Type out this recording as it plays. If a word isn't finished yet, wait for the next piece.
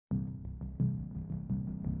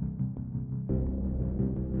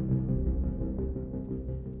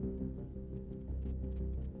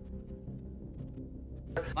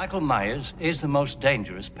Michael Myers is the most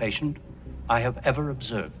dangerous patient I have ever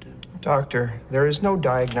observed. Doctor, there is no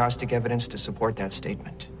diagnostic evidence to support that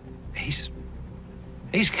statement. He's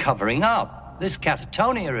covering up. This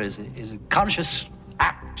catatonia is a conscious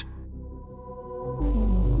act.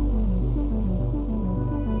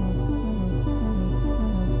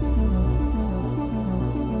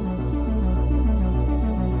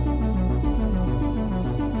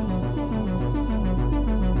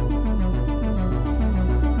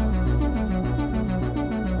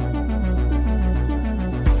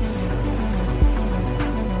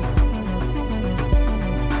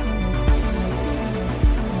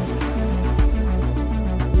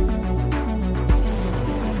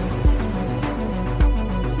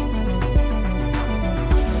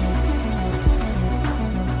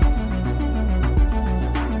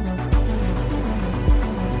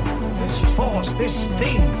 This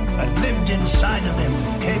thing that lived inside of him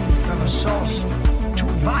came from a source too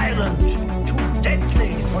violent, too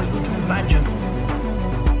deadly for you to imagine.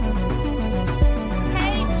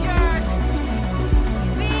 Hey, jerk!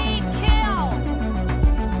 Speed kill!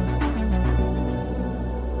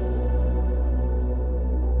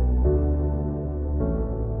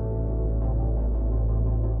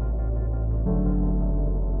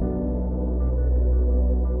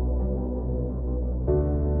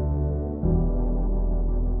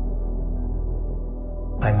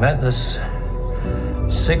 I met this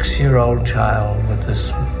 6-year-old child with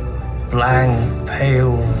this blank,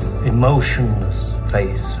 pale, emotionless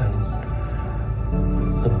face and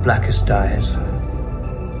the blackest eyes,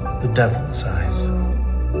 the devil's eyes.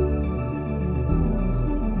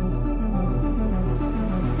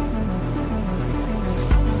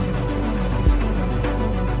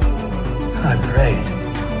 I prayed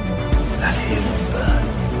that he would burn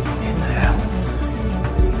in hell,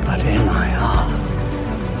 but in my heart,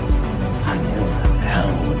 I knew that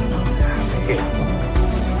hell would not have him.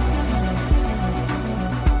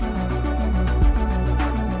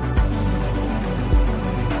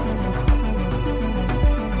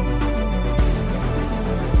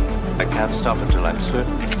 I can't stop until I'm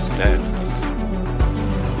certain he's dead.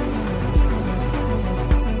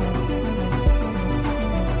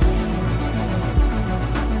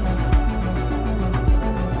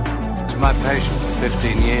 It's my patient for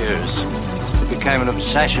 15 years. It became an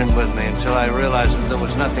obsession with me until I realized that there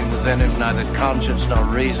was nothing within him, neither conscience nor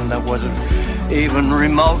reason, that wasn't even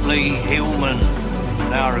remotely human.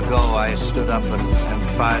 An hour ago, I stood up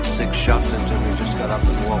and fired 6 shots into him. He just got up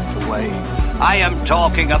and walked away. I am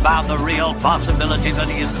talking about the real possibility that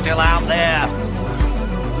he is still out there.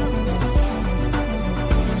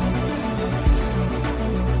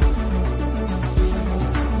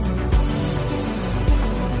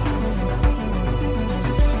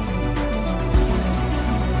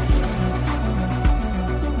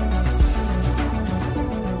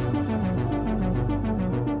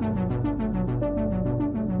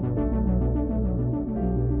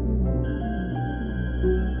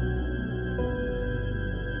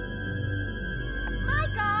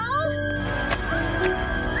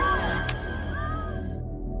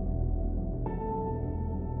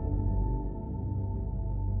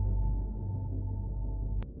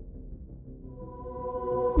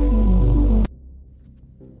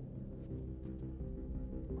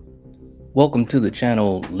 Welcome to the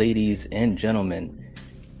channel, ladies and gentlemen.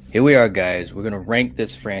 Here we are, guys. We're going to rank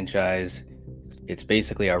this franchise. It's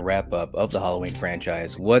basically our wrap up of the Halloween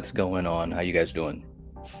franchise. What's going on? How you guys doing?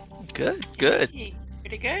 Good. Pretty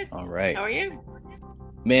good. All right. How are you?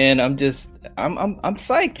 Man, I'm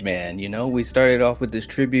psyched, man. You know, we started off with this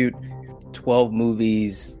tribute, 12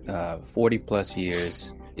 movies, 40 plus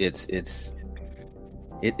years. It's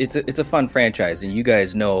a fun franchise, and you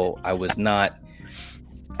guys know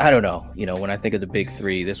I don't know, you know, when I think of the big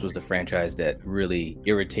three, this was the franchise that really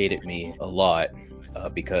irritated me a lot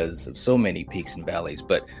because of so many peaks and valleys.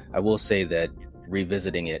 But I will say that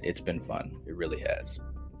revisiting it, it's been fun. It really has.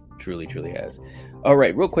 Truly, truly has. All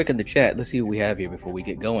right, real quick in the chat, let's see who we have here before we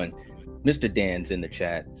get going. Mr. Dan's in the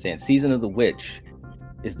chat saying Season of the Witch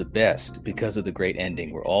is the best because of the great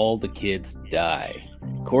ending where all the kids die.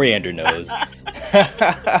 Coriander knows.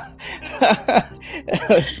 That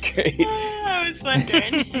was great. I was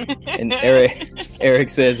wondering. And Eric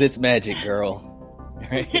says it's magic, girl.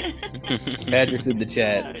 Right? Patrick's in the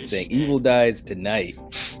chat saying evil dies tonight.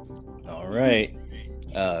 All right.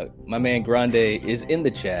 My man Grande is in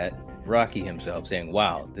the chat. Rocky himself saying,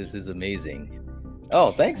 wow, this is amazing.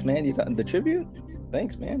 Oh, thanks, man. You talking the tribute?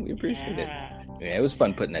 Thanks, man. We appreciate it. Yeah, it was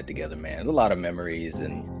fun putting that together, man. There's a lot of memories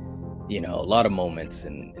and, you know, a lot of moments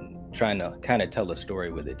and trying to kind of tell a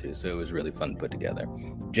story with it too. So it was really fun to put together.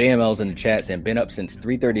 JML's in the chat saying, been up since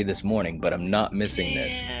 3:30 this morning, but I'm not missing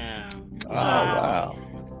this. Oh, wow.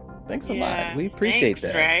 Thanks a lot. We appreciate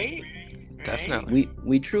that. Right? Definitely.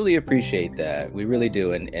 We truly appreciate that. We really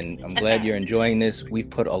do. And I'm glad you're enjoying this. We've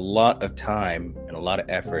put a lot of time and a lot of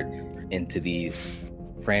effort into these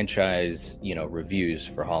franchise, reviews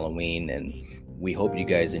for Halloween, and we hope you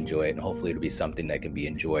guys enjoy it, and hopefully it'll be something that can be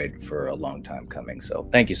enjoyed for a long time coming. So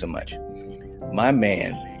thank you so much. My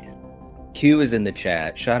man, Q is in the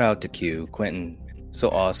chat. Shout out to Q. Quentin, so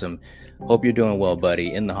awesome. Hope you're doing well,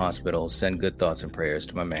 buddy. In the hospital. Send good thoughts and prayers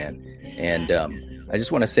to my man. And I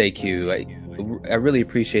just want to say, Q, I really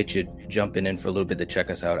appreciate you jumping in for a little bit to check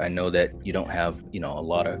us out. I know that you don't have, a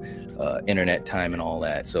lot of internet time and all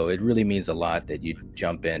that. So it really means a lot that you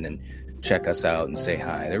jump in and check us out and say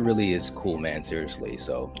hi. That really is cool, man. Seriously.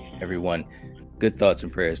 So everyone, good thoughts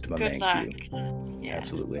and prayers to my Good man, luck. Q. Yeah.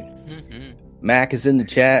 Absolutely. Mm-hmm. Mac is in the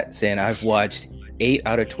chat saying, I've watched 8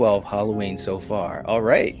 out of 12 Halloween so far. All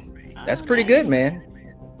right. That's pretty good, man.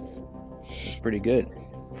 That's pretty good.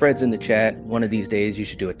 Fred's in the chat. One of these days, you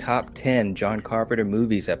should do a top 10 John Carpenter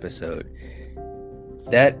movies episode.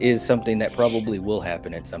 That is something that probably will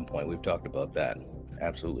happen at some point. We've talked about that.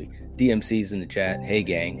 Absolutely. DMC's in the chat. Hey,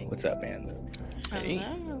 gang. What's up, man?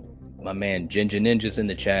 Hello. My man, Ginger Ninja's in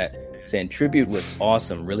the chat saying, Tribute was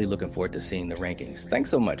awesome. Really looking forward to seeing the rankings. Thanks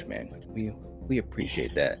so much, man. We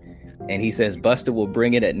appreciate that. And he says, Buster will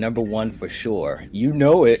bring it at number 1 for sure. You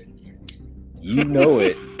know it. You know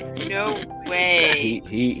it. No way.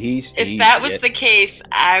 If that was the case,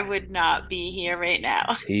 I would not be here right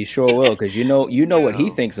now. He sure will, because you know what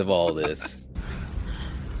he thinks of all this.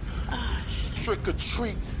 Trick or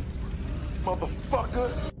treat,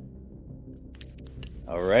 motherfucker.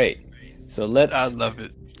 All right, so let's. I love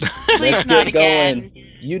it. Let's not get going. again.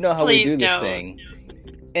 You know how Please we do this don't. thing.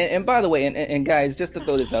 And by the way, and guys, just to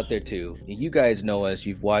throw this out there too, you guys know us.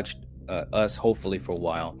 You've watched us hopefully for a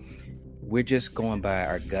while. We're just going by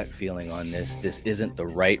our gut feeling on this. This isn't the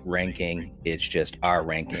right ranking. It's just our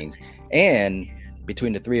rankings. And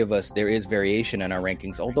between the three of us, there is variation in our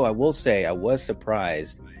rankings. Although I will say I was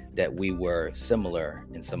surprised that we were similar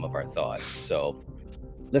in some of our thoughts. So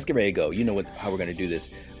let's get ready to go. You know how we're going to do this.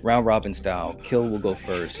 Round robin style. Kill will go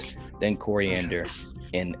first, then Coriander,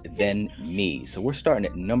 and then me. So we're starting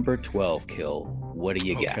at number 12, Kill. What do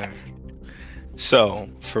you got? So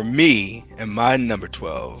for me and my number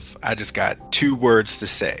 12, I just got 2 words to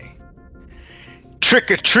say. Trick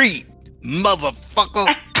or treat,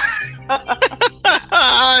 motherfucker.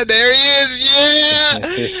 There he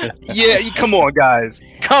is. Yeah. Come on, guys.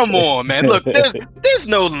 Come on, man. Look, there's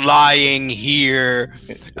no lying here.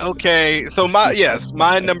 Okay. So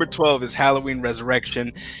my number 12 is Halloween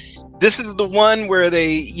Resurrection. This is the one where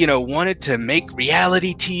they, wanted to make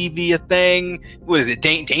reality TV a thing. What is it?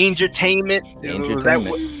 Dangertainment?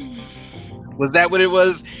 Was that what it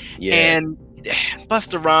was? Yes. And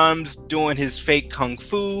Busta Rhymes doing his fake kung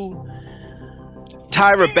fu.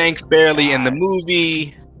 Tyra Banks barely in the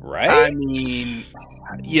movie. Right? I mean,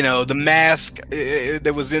 the mask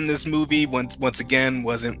that was in this movie once again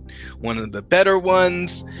wasn't one of the better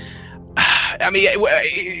ones. I mean,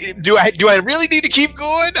 do I really need to keep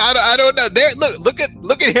going? I don't know. There,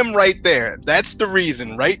 look at him right there. That's the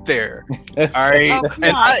reason, right there. All right. Oh, come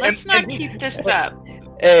on. Let's not keep this up.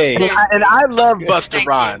 Hey. And I love Busta Thank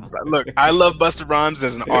Rhymes. Look, I love Busta Rhymes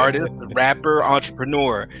as an artist, rapper,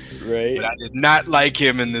 entrepreneur. Right. But I did not like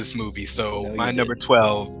him in this movie. So No, my you number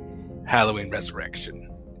 12, Halloween Resurrection.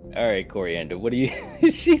 All right, Coriander. What do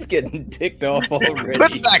you? She's getting ticked off already.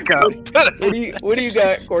 Put it back up. What do you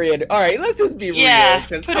got, Coriander? All right, let's just be Yeah, real.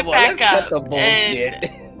 'Cause put come it on, back let's cut up. the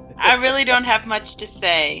bullshit. I really don't have much to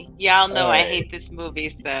say. Y'all know All I right. hate this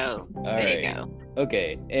movie, so All there right. you go.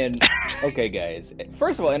 Okay, and okay, guys.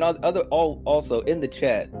 First of all, and also in the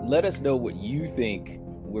chat, let us know what you think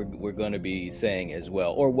we're going to be saying as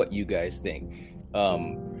well, or what you guys think.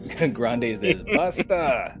 Grande says,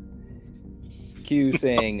 "Basta." Q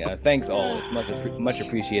saying, "Thanks all. It's much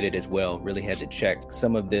appreciated as well. Really had to check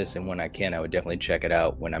some of this, and when I can, I would definitely check it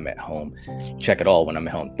out when I'm at home. Check it all when I'm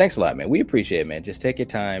at home. Thanks a lot, man. We appreciate it, man. Just take your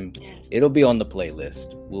time. It'll be on the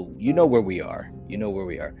playlist. You know where we are. You know where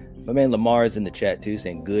we are." My man Lamar is in the chat too,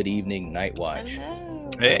 saying, "Good evening, Night Watch. Hello.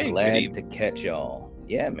 Hey, Glad to catch y'all."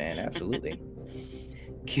 Yeah, man, absolutely.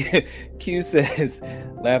 Q says,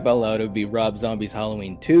 "Laugh out loud. It would be Rob Zombie's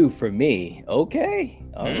Halloween 2 for me." Okay,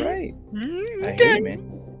 all right. I hear you, man.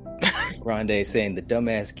 Grande saying the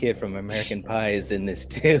dumbass kid from American Pie is in this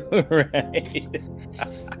too, right?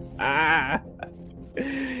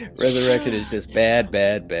 Resurrection is just bad.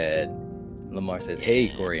 Lamar says, "Hey,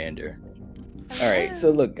 Coriander." All right,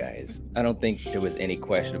 so look, guys, I don't think there was any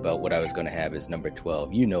question about what I was going to have as number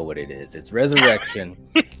 12. You know what it is. It's Resurrection.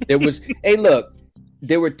 There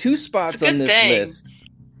were 2 spots on this list,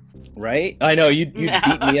 right? I know you beat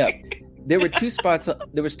me up. There were 2 spots.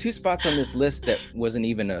 There was 2 spots on this list that wasn't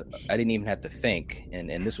even I didn't even have to think, and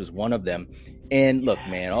this was one of them. And look,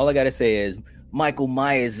 man, all I got to say is Michael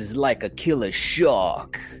Myers is like a killer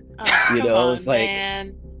shark. Oh, you know, it's like.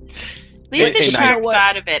 Man. Leave the sharks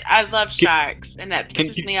out of it. I love sharks, and that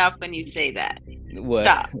pisses me off when you say that. What?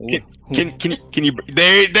 Stop. Can you?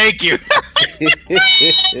 There, thank you.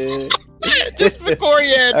 Just for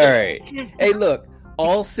Coriander. All right. Hey, look.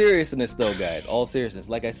 All seriousness, though, guys. All seriousness.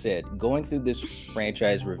 Like I said, going through this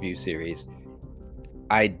franchise review series,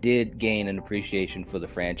 I did gain an appreciation for the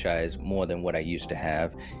franchise more than what I used to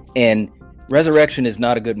have, and Resurrection is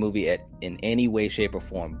not a good movie in any way, shape, or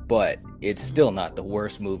form, but it's still not the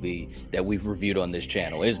worst movie that we've reviewed on this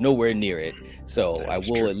channel. It's nowhere near it. So I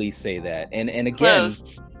will at least say that. And again,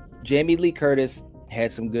 Jamie Lee Curtis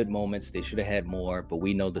had some good moments. They should have had more, but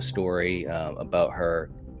we know the story about her,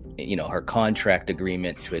 her contract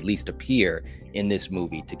agreement to at least appear in this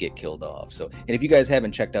movie to get killed off. So, and if you guys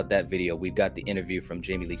haven't checked out that video, we've got the interview from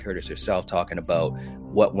Jamie Lee Curtis herself talking about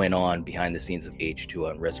what went on behind the scenes of H2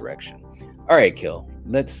 on Resurrection. All right, Kill.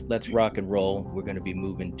 Let's rock and roll. We're going to be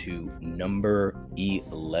moving to number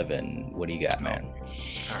 11. What do you got, man?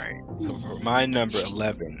 All right. So for my number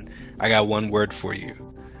 11, I got one word for you.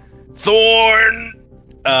 Thorn.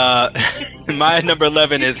 My number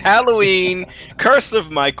 11 is Halloween, Curse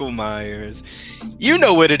of Michael Myers. You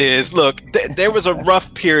know what it is. Look, there was a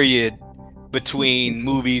rough period between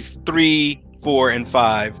movies 3, 4, and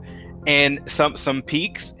 5, and some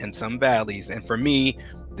peaks and some valleys. And for me,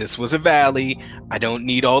 this was a valley. I don't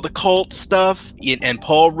need all the cult stuff. And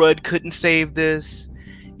Paul Rudd couldn't save this.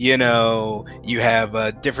 You know, you have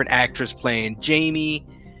a different actress playing Jamie.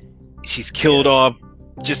 She's killed off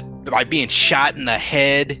just by being shot in the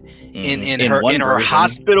head in her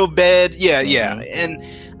hospital bed. Yeah. And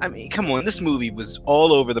I mean, come on, this movie was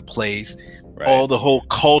all over the place. Right. All the whole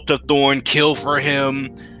cult of Thorn, kill for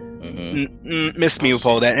him. Missed me with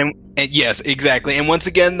all that, and yes, exactly. And once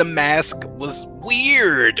again, the mask was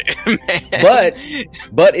weird, man.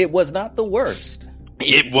 But it was not the worst.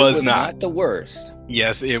 It was not the worst.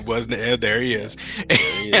 Yes, it was. There he is. There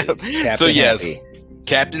he is. Captain Happy.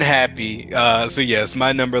 Captain Happy. So yes,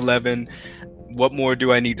 my number 11. What more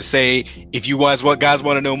do I need to say? If you guys want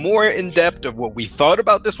to know more in depth of what we thought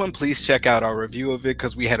about this one, please check out our review of it,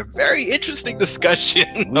 because we had a very interesting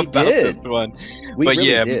discussion about this one. We really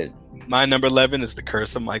did. My number 11 is The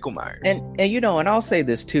Curse of Michael Myers. And and I'll say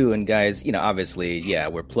this too, and guys, obviously,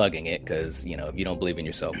 we're plugging it because, if you don't believe in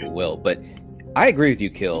yourself, we will. But I agree with you,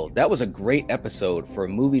 Kill. That was a great episode for a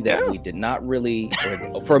movie that we did not really,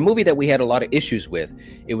 for a movie that we had a lot of issues with.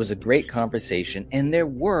 It was a great conversation, and there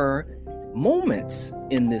were moments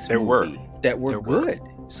in this movie that were good.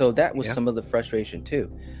 So that was some of the frustration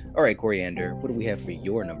too. All right, Coriander, what do we have for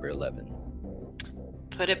your number 11?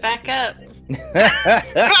 Put it back up.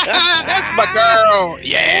 That's my girl.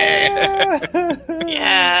 Yeah.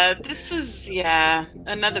 Yeah, this is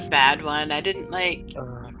another bad one. I didn't like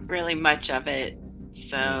really much of it.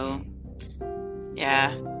 So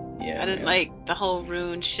I didn't like the whole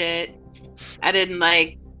rune shit. I didn't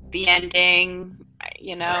like the ending.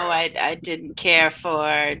 I didn't care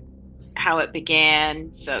for how it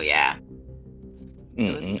began. So it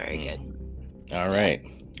wasn't very good. All right.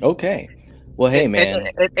 Okay. Well, hey, man.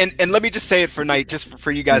 And let me just say it for night, just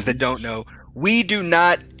for you guys that don't know, we do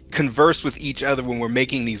not converse with each other when we're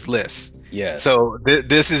making these lists. Yes. So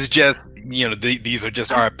this is just, these are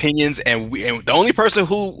just our opinions, and the only person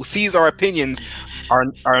who sees our opinions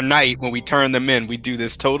are night when we turn them in. We do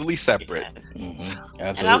this totally separate.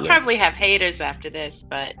 Absolutely. And I'll probably have haters after this,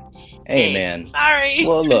 but hey, man. Sorry.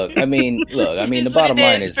 Well, the bottom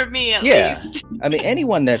line is for me at least. I mean,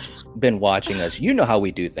 anyone that's been watching us, you know how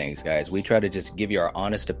we do things, guys. We try to just give you our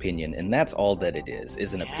honest opinion, and that's all that it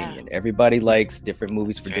is an opinion. Everybody likes different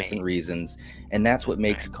movies for different reasons, and that's what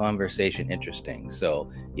makes conversation interesting.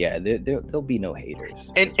 So there'll be no haters.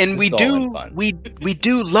 And we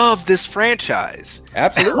do love this franchise.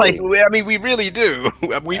 Absolutely. We really do.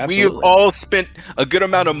 We've all spent a good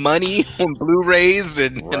amount of money on Blu-rays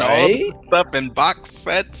and all this stuff and box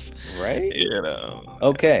sets. Right.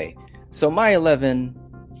 Okay. So my 11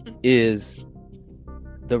 is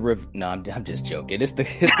I'm just joking. It's the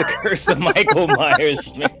Curse of Michael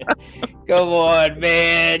Myers, man. Come on,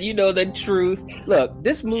 man. You know the truth. Look,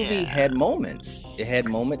 this movie had moments. It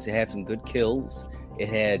had some good kills. It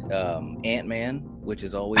had Ant-Man, which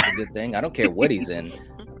is always a good thing. I don't care what he's in.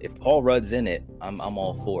 if Paul Rudd's in it, I'm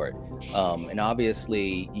all for it. And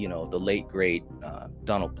obviously, you know, the late great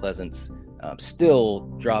Donald Pleasance still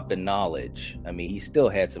dropping knowledge. I mean, he still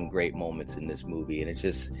had some great moments in this movie, and it's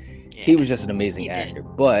just he was just an amazing actor.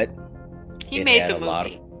 But he made the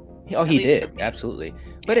movie. He did, absolutely.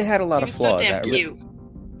 But it had a lot of flaws. Absolutely.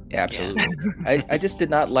 Yeah. I just did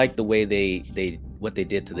not like the way what they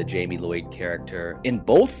did to the Jamie Lloyd character in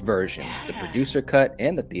both versions, the producer cut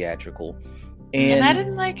and the theatrical. And I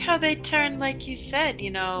didn't like how they turned, like you said,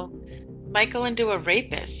 you know, Michael into a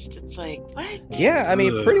rapist. It's like, what? Yeah, I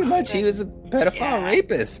mean, pretty much he was a pedophile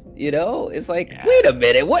rapist, you know? It's like, wait a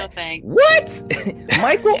minute, what? What?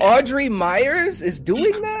 Michael Audrey Myers is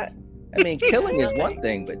doing that? I mean, killing is one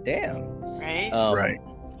thing, but damn. Right? Right.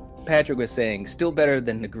 Patrick was saying, still better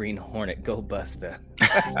than the Green Hornet. Go Busta.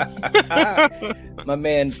 My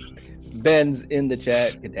man Ben's in the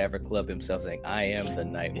chat, Cadaver Club himself, saying, I am the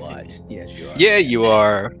Night Watch. Yes, you are. Yeah, you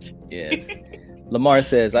are. Yes. Lamar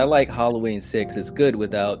says, I like Halloween 6. It's good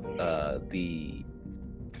without the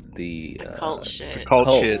cult shit. The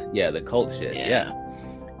cult shit. Yeah, the cult shit.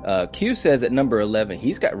 Yeah. Q says at number 11,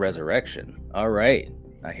 he's got Resurrection. All right.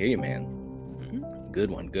 I hear you, man.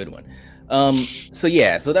 Good one. So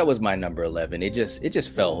that was my number 11. It just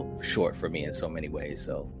fell short for me in so many ways.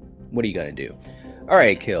 So what are you gonna do? All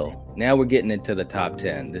right, Kill. Now we're getting into the top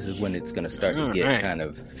 10. This is when it's gonna start to get kind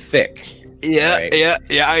of thick. Yeah, right?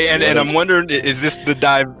 yeah. And I'm wondering, is this the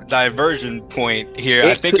diversion point here?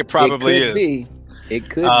 I think it probably is. It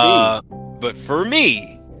could be. But for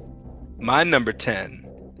me, my number 10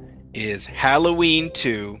 is Halloween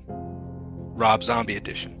 2, Rob Zombie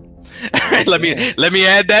edition. let me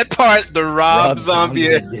add that part, the Rob Zombie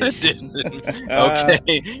edition.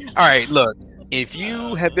 Okay. All right, look, if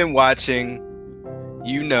you have been watching,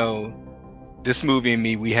 you know this movie and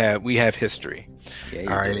me, we have history.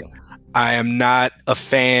 Yeah, all right. I am not a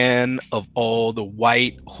fan of all the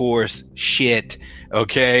white horse shit.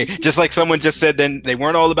 Okay. Just like someone just said, then they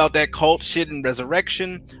weren't all about that cult shit and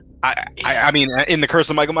Resurrection. I mean, in The Curse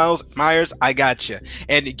of Michael Myers, I got you.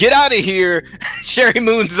 And get out of here, Sherry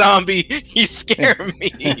Moon Zombie. You scare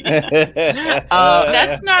me.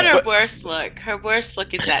 That's not her worst look. Her worst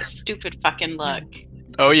look is that stupid fucking look.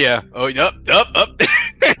 Oh yeah. Oh, up.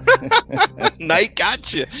 Night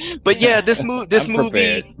got you. But yeah, this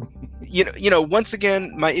movie. You know. Once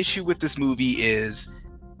again, my issue with this movie is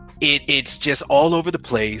it's just all over the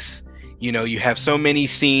place. You know, you have so many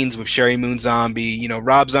scenes with Sherry Moon Zombie. You know,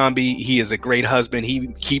 Rob Zombie, he is a great husband. He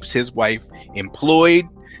keeps his wife employed,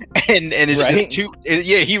 and it's just too.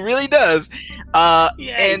 Yeah, he really does.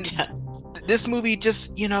 This movie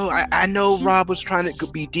just, you know, I know Rob was trying to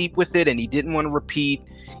be deep with it, and he didn't want to repeat,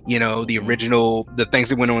 you know, the original, the things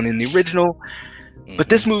that went on in the original. But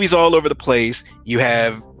this movie's all over the place. You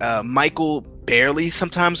have Michael barely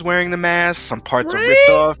sometimes wearing the mask, some parts are ripped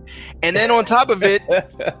off, and then on top of it,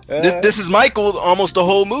 this is Michael almost the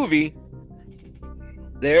whole movie.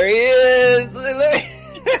 There he is.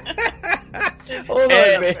 Hold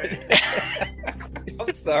on, man.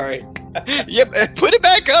 I'm sorry. Yep, put it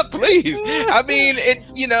back up, please. I mean,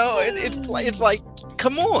 it's like,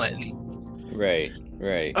 come on. Right.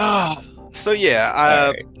 So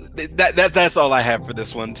yeah, that's all I have for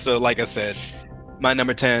this one. So like I said, my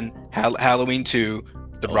number 10, Halloween 2,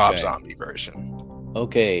 the Rob Zombie version.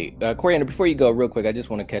 Okay, Coriander, before you go, real quick, I just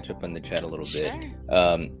want to catch up on the chat a little bit.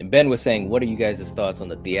 Ben was saying, what are you guys' thoughts on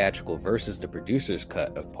the theatrical versus the producer's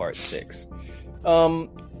cut of Part 6?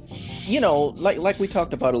 You know, like we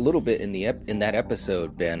talked about a little bit in that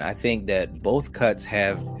episode, Ben, I think that both cuts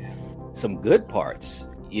have some good parts.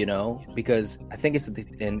 You know, because I think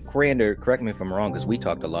and Coriander, correct me if I'm wrong, because we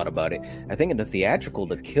talked a lot about it. I think in the theatrical,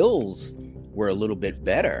 the kills were a little bit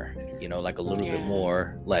better, you know, like a little bit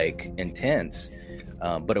more like intense.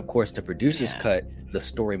 But of course, the producer's cut, the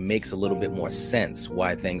story makes a little bit more sense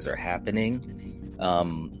why things are happening.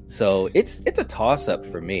 So it's a toss up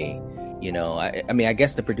for me. You know, I mean, I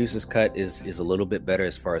guess the producer's cut is a little bit better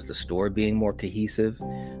as far as the story being more cohesive,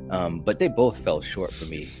 but they both fell short for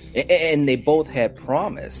me. And they both had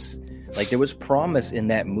promise. Like, there was promise in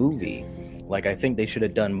that movie. Like, I think they should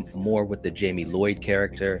have done more with the Jamie Lloyd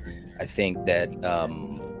character. I think that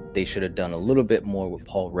they should have done a little bit more with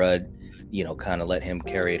Paul Rudd, you know, kind of let him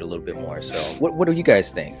carry it a little bit more. So what do you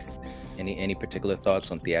guys think? Any particular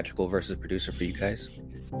thoughts on theatrical versus producer for you guys?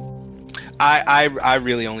 I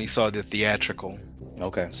really only saw the theatrical.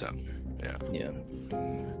 Okay. So yeah.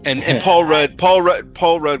 And Paul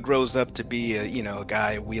Rudd grows up to be a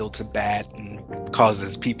guy who wields a bat and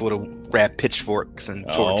causes people to grab pitchforks and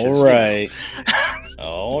torches. All right.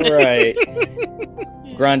 All right.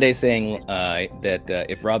 Grande saying that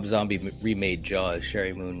if Rob Zombie remade Jaws,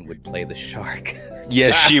 Sherry Moon would play the shark.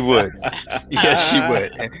 Yes, she would. Yes, she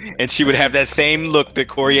would. And she would have that same look that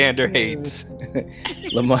Coriander hates.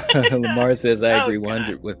 Lamar says, I agree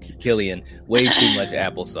 100 with Killian. Way too much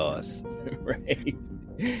applesauce. Right?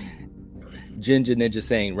 Ginger Ninja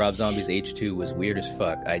saying Rob Zombie's H2 was weird as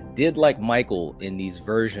fuck. I did like Michael in these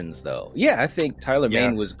versions, though. Yeah, I think Tyler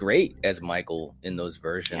Mane was great as Michael in those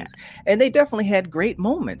versions. Yeah. And they definitely had great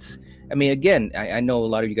moments. I mean, again, I know a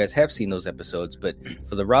lot of you guys have seen those episodes, but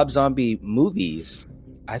for the Rob Zombie movies,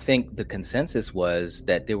 I think the consensus was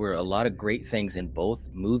that there were a lot of great things in both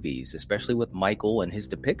movies, especially with Michael and his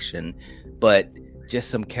depiction, but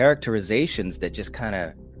just some characterizations that just kind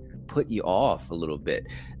of put you off a little bit.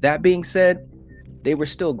 That being said, they were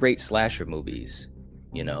still great slasher movies.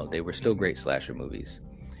 You know, they were still great slasher movies.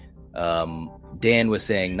 Dan was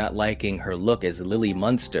saying not liking her look as Lily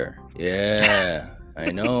Munster. Yeah,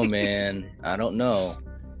 I know, man. I don't know.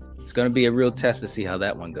 It's going to be a real test to see how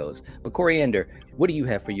that one goes. But Coriander, what do you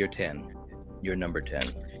have for your 10? Your number 10?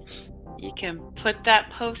 You can put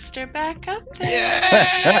that poster back up there.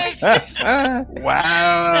 Yes! Wow.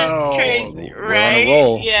 That's crazy, right? We're on a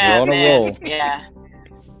roll. Yeah, we're on a roll. Yeah.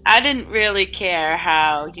 I didn't really care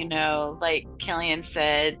how, you know, like Killian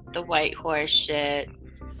said, the white horse shit.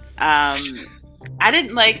 I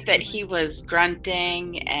didn't like that he was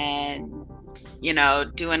grunting and, you know,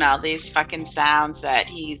 doing all these fucking sounds that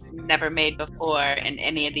he's never made before in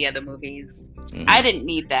any of the other movies. Mm-hmm. I didn't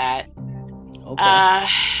need that. Okay.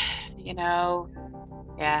 You know,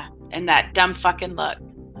 yeah, and that dumb fucking look.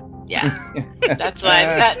 Yeah, that's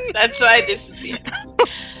why this is. Yeah.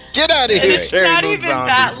 Get out of here, it's Sherry not Moon even Zombie.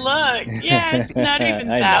 That look. Yeah, it's not even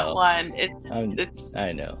that one. It's.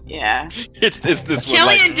 I know. Yeah. It's this one.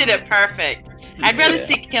 Killian did it perfect. I'd rather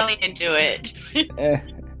see Killian do it. There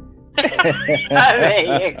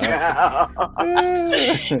you go.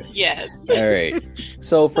 Yes. All right.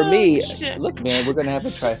 So for me, look, man, we're gonna have a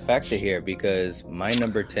trifecta here because my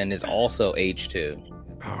number 10 is also H2.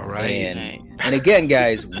 All right. And again,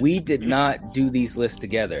 guys, we did not do these lists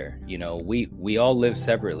together. You know, we all live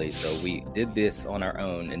separately, so we did this on our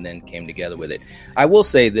own and then came together with it. I will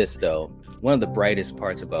say this though, one of the brightest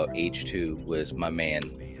parts about H2 was my man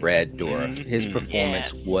Brad Dourif. His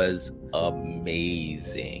performance was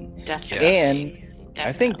amazing. Definitely. And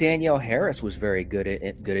I think Danielle Harris was very good at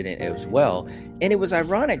it as well. And it was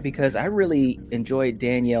ironic because I really enjoyed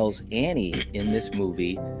Danielle's Annie in this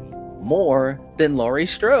movie more than Laurie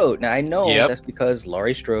Strode. Now, I know that's because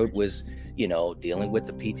Laurie Strode was, you know, dealing with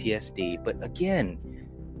the PTSD. But again,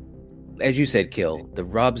 as you said, Kill, the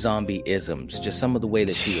Rob Zombie isms, just some of the way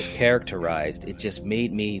that she was characterized, it just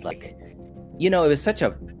made me like, you know, it was such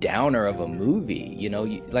a downer of a movie. You know,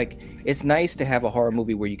 like it's nice to have a horror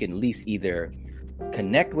movie where you can at least either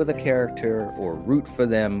connect with a character or root for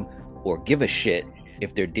them or give a shit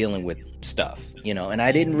if they're dealing with stuff, you know. And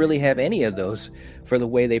I didn't really have any of those for the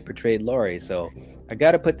way they portrayed Laurie. So I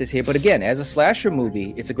got to put this here. But again, as a slasher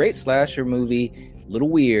movie, it's a great slasher movie, a little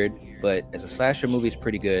weird, but as a slasher movie, it's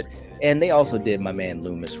pretty good. And they also did my man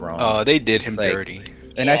Loomis wrong. Oh, they did him dirty.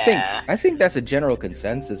 And I think that's a general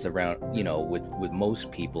consensus around, you know, with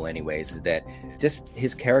most people anyways, is that just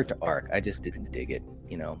his character arc, I just didn't dig it,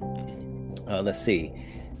 you know. Let's see.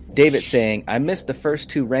 David saying, I missed the first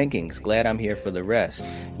two rankings. Glad I'm here for the rest.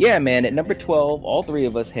 Yeah, man. At number 12, all three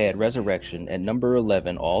of us had Resurrection. At number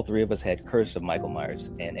 11, all three of us had Curse of Michael Myers.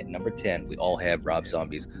 And at number 10, we all have Rob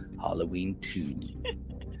Zombie's Halloween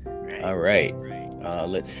 2. All right.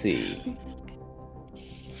 Let's see.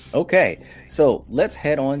 Okay. So let's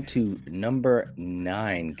head on to number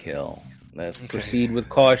 9, Kill. Let's proceed with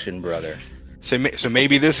caution, brother. So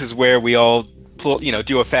maybe this is where we all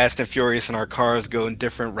do a Fast and Furious and our cars go in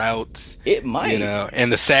different routes. It might. You know,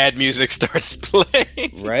 and the sad music starts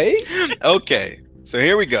playing. Right? Okay. So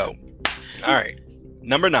here we go. All right.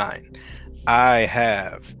 Number 9. I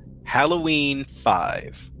have Halloween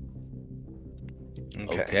 5.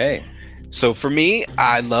 Okay. So for me,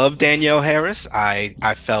 I love Danielle Harris.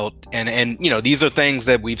 I felt, and you know, these are things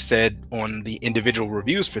that we've said on the individual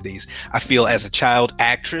reviews for these. I feel as a child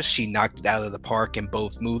actress, she knocked it out of the park in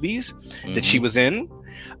both movies that she was in.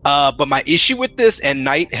 But my issue with this, and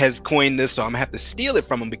Knight has coined this, so I'm gonna have to steal it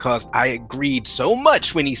from him because I agreed so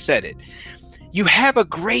much when he said it. You have a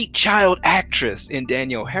great child actress in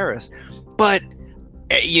Danielle Harris, But,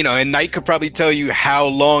 you know, and Knight could probably tell you how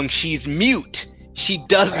long she's mute. She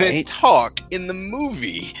doesn't talk in the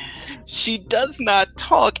movie. She does not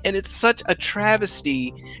talk, and it's such a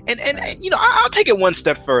travesty. And you know, I'll take it one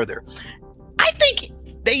step further. I think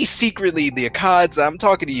they secretly, the Akkads, I'm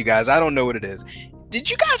talking to you guys, I don't know what it is. did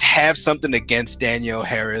you guys have something against Danielle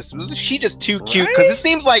Harris? Was she just too cute? Because it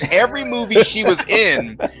seems like every movie she was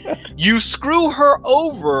in, you screw her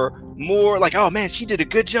over more. Like, oh man, she did a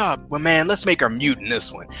good job. Well, man, let's make her mute in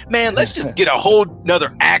this one. Man, let's just get a whole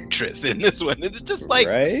nother actress in this one. It's just like,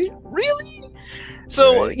 really?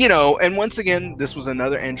 So, you know, and once again, this was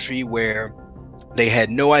another entry where they had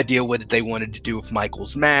no idea what they wanted to do with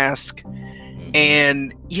Michael's mask.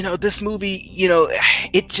 And, you know, this movie, you know,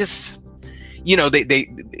 it just, you know, the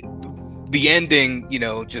ending, you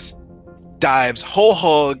know, just dives whole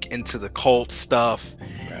hog into the cult stuff,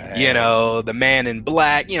 you know, the Man in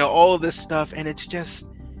Black, you know, all of this stuff. And it's just,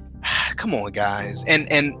 come on, guys.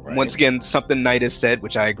 And once again, something Knight has said,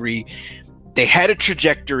 which I agree, they had a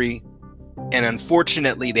trajectory. And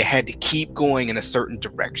unfortunately, they had to keep going in a certain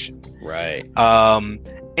direction. Right.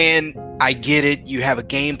 And I get it. You have a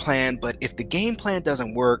game plan, but if the game plan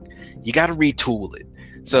doesn't work, you got to retool it.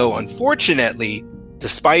 So unfortunately,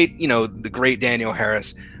 despite, you know, the great Danielle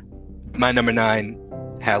Harris, my number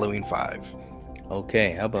 9, Halloween 5.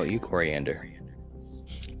 Okay. How about you, Coriander?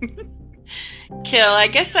 Kill, I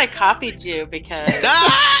guess I copied you because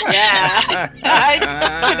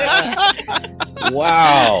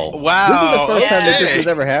Wow. Wow. This is the first time that this has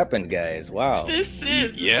ever happened, guys. Wow. This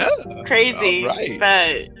is crazy. Right.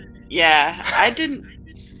 But yeah, I didn't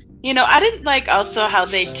like also how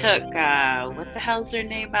they took what the hell's her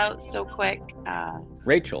name out so quick?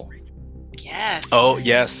 Rachel. Yes. Oh,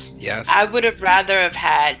 yes. I would have rather have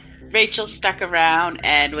had Rachel stuck around,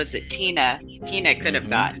 and was it Tina? Tina could have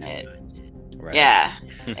gotten it. Right. Yeah.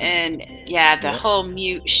 And yeah, the whole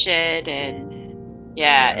mute shit, and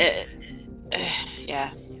yeah.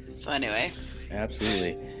 So anyway.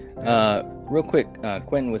 Absolutely. Real quick,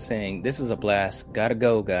 Quentin was saying, this is a blast. Gotta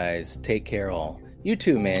go, guys. Take care all. You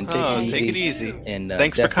too, man. Take it easy. And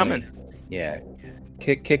thanks for coming. Yeah.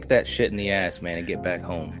 Kick that shit in the ass, man, and get back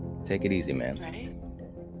home. Take it easy, man. Right.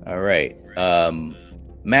 All right.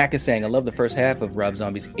 Mac is saying, I love the first half of Rob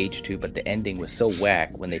Zombie's H2, but the ending was so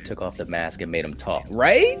whack when they took off the mask and made him talk.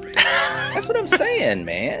 Right? That's what I'm saying,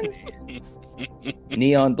 man.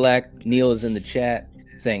 Neon Black Neil is in the chat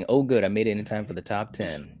saying, oh good, I made it in time for the top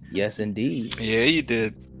 10. Yes, indeed. Yeah, you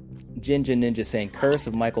did. Ginger Ninja saying, Curse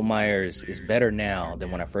of Michael Myers is better now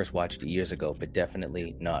than when I first watched it years ago, but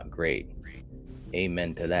definitely not great.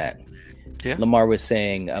 Amen to that. Yeah. Lamar was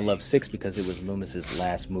saying, I love 6 because it was Loomis's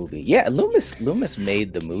last movie. Yeah, Loomis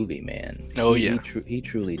made the movie, man. Oh, he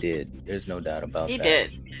truly did. There's no doubt about that. He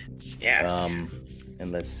did. Yeah.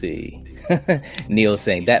 And let's see. Neil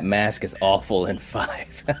saying, that mask is awful in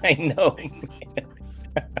 5. I know.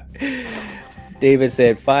 David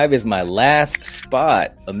said, 5 is my last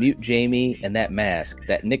spot. A mute Jamie and that mask.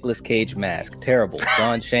 That Nicolas Cage mask. Terrible.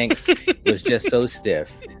 Don Shanks was just so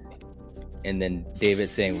stiff. And then David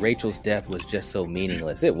saying Rachel's death was just so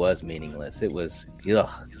meaningless. It was meaningless. It was, ugh,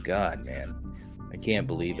 God, man. I can't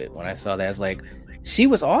believe it. When I saw that, I was like, she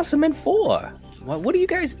was awesome in 4. What are you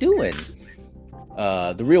guys doing?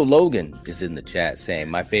 The real Logan is in the chat saying,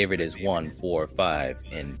 my favorite is 1, 4, 5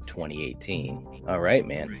 in 2018. All right,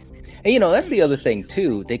 man. And, you know, that's the other thing,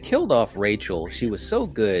 too. They killed off Rachel. She was so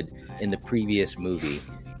good in the previous movie.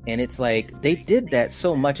 And it's like, they did that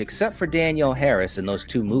so much, except for Danielle Harris in those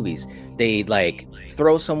 2 movies. They, like,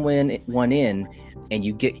 throw someone in, and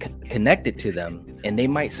you get connected to them, and they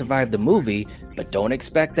might survive the movie, but don't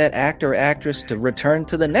expect that actor or actress to return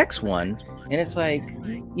to the next one. And it's like,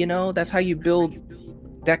 you know, that's how you build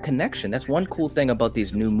that connection. That's one cool thing about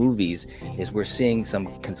these new movies, is we're seeing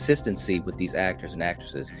some consistency with these actors and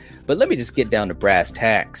actresses. But let me just get down to brass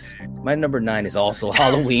tacks. My number 9 is also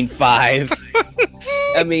Halloween 5.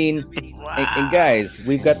 I mean, and guys,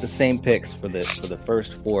 we've got the same picks for the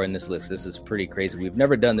first 4 in this list. This is pretty crazy. We've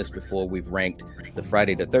never done this before. We've ranked the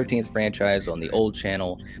Friday the 13th franchise on the old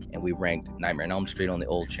channel, and we ranked Nightmare on Elm Street on the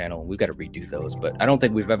old channel. We've got to redo those, but I don't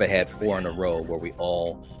think we've ever had 4 in a row where we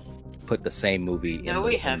all put the same movie in the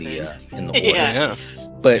order. Yeah.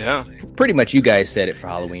 But pretty much you guys said it for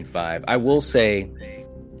Halloween 5. I will say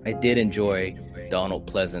I did enjoy Donald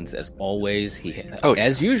Pleasance as always.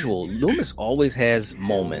 As usual, Loomis always has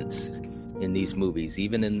moments in these movies,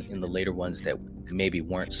 even in the later ones that maybe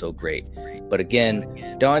weren't so great. But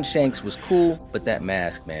again, Don Shanks was cool, but that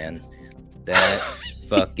mask, man, that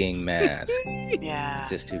fucking mask. Yeah.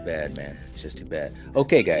 Just too bad, man. It's just too bad.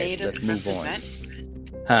 Okay, guys, let's move on.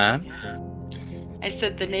 Huh? I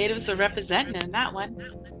said the natives are representing in that one.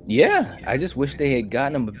 Yeah, I just wish they had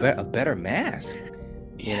gotten him a better mask.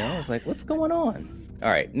 You know, it's like, what's going on?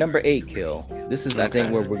 All right, number 8 kill. This is, I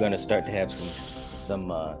think, where we're going to start to have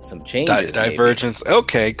some changes. Divergence. Maybe.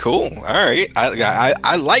 Okay, cool. All right,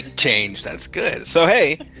 I like change. That's good. So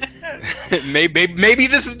hey, maybe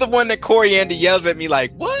this is the one that Coriander yells at me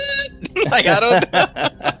like, what? Like, I don't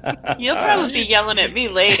know. You'll probably be yelling at me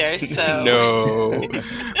later, so. No.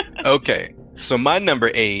 Okay, so my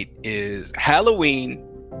number 8 is Halloween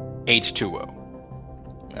H2O.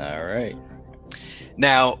 All right.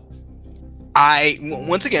 Now,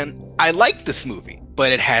 once again, I like this movie,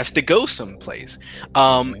 but it has to go someplace.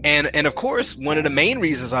 And of course, one of the main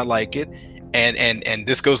reasons I like it, and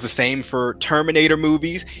this goes the same for Terminator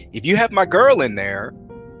movies. If you have my girl in there,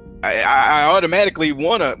 I automatically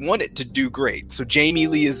want it to do great. So Jamie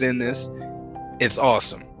Lee is in this. It's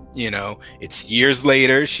awesome. You know, it's years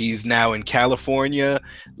later. She's now in California,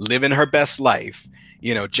 living her best life.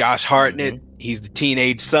 You know, Josh Hartnett, he's the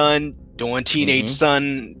teenage son doing teenage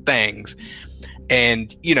son things.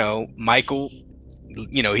 And, you know, Michael,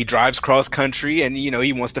 you know, he drives cross country and, you know,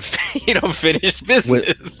 he wants to, finish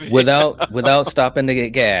business. Without stopping to get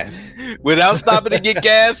gas. Without stopping to get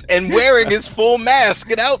gas and wearing his full mask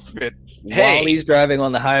and outfit. While he's driving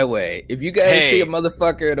on the highway. If you guys see a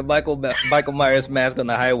motherfucker in a Michael Myers mask on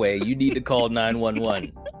the highway, you need to call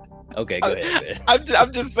 911. Okay, go ahead.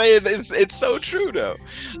 I'm just saying it's so true though.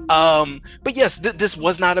 But yes, this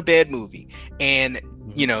was not a bad movie, and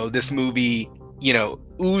you know, this movie, you know,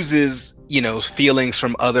 oozes, you know, feelings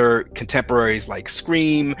from other contemporaries like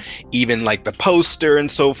Scream, even like the poster and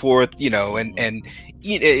so forth, you know, and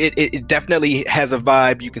it definitely has a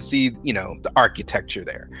vibe. You can see, you know, the architecture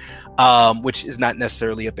there, which is not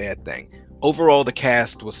necessarily a bad thing. Overall, the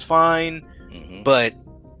cast was fine, but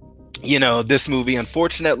you know, this movie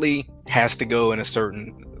unfortunately has to go in a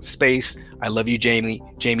certain space. I love you, Jamie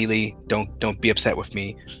Lee. Don't be upset with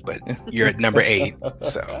me, but you're at number 8.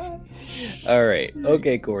 So, all right,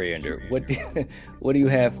 okay, Coriander. What do you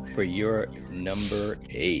have for your number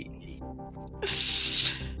 8?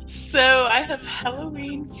 So I have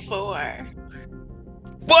Halloween 4.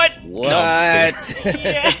 What? What? No,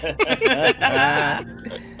 Yeah.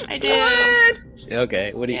 I did. What?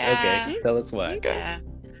 Okay. What do you? Yeah. Okay. Tell us why. Yeah.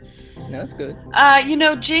 No, that's good. You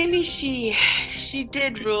know, Jamie, she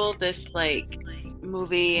did rule this like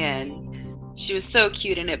movie, and she was so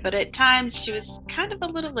cute in it. But at times, she was kind of a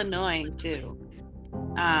little annoying too.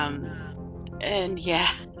 And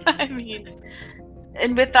yeah, I mean,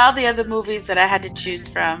 and with all the other movies that I had to choose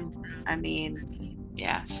from, I mean,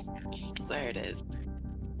 yeah, there it is.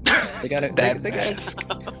 They gotta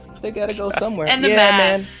go somewhere. And the yeah, mask.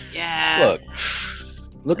 Man. Yeah.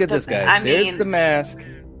 Look at this, guys. There's the mask.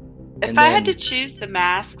 If I had to choose the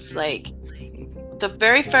masks, like the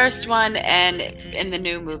very first one and in the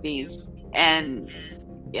new movies, and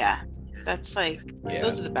yeah, that's like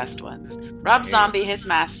those are the best ones. Rob Zombie, his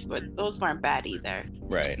masks, those weren't bad either.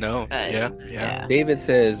 Right. No. But, yeah. David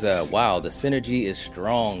says, "Wow, the synergy is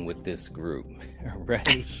strong with this group."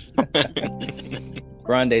 Right.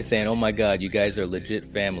 Grande saying, "Oh my God, you guys are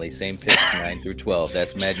legit family. Same picks 9 through 12.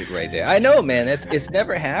 That's magic right there." I know, man. It's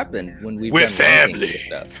never happened when we've We're done family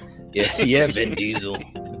stuff. Yeah, Vin Diesel.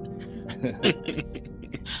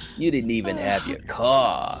 You didn't even have your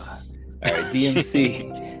car. All right,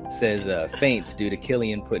 DMC says faints due to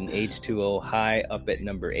Killian putting H2O high up at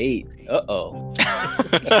number 8. Uh-oh.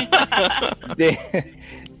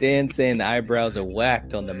 Dan saying the eyebrows are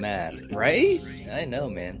whacked on the mask, right? I know,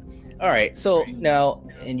 man. All right, so now,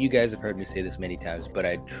 and you guys have heard me say this many times, but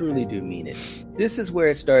I truly do mean it. This is where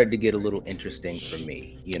it started to get a little interesting for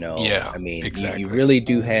me, you know? Yeah, I mean, exactly. You really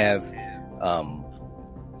do have,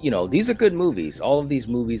 you know, these are good movies. All of these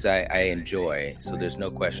movies I enjoy, so there's no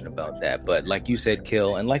question about that. But like you said,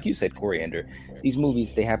 Kill, and like you said, Coriander, these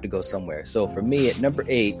movies, they have to go somewhere. So for me, at number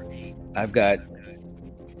 8, I've got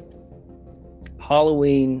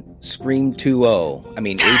Halloween Scream 2.0. I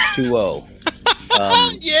mean, H2O.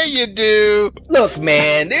 Yeah, you do. Look,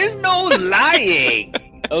 man, there's no lying.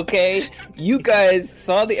 Okay, you guys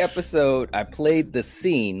saw the episode. I played the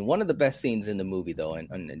scene, one of the best scenes in the movie, though.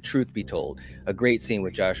 And truth be told, a great scene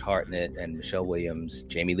with Josh Hartnett and Michelle Williams,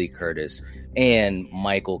 Jamie Lee Curtis, and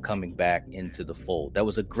Michael coming back into the fold. That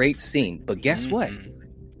was a great scene. But guess what?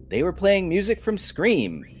 They were playing music from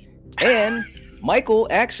Scream, and Michael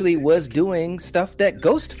actually was doing stuff that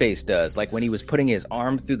Ghostface does, like when he was putting his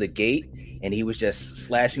arm through the gate and he was just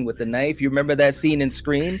slashing with the knife. You remember that scene in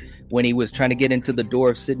Scream when he was trying to get into the door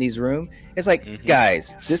of Sydney's room? It's like,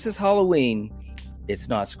 guys, this is Halloween. It's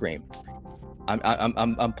not Scream.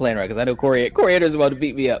 I'm playing right because I know Coriander's about to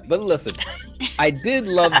beat me up. But listen, I did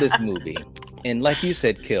love this movie. And like you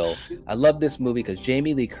said, Kill, I love this movie because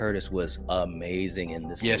Jamie Lee Curtis was amazing in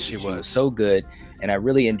this movie. Yes, she was so good. And I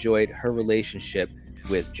really enjoyed her relationship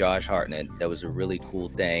with Josh Hartnett. That was a really cool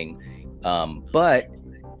thing. But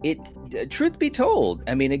it truth be told,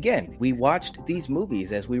 I mean, again, we watched these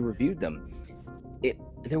movies as we reviewed them.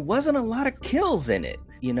 There wasn't a lot of kills in it,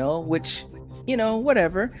 which,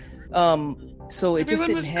 whatever. So it just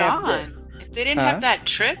didn't have. If they didn't have that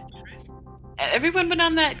trip, everyone went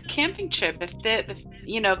on that camping trip. If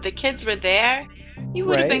the kids were there, he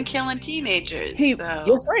would have been killing teenagers.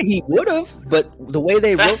 That's right, he would have. But the way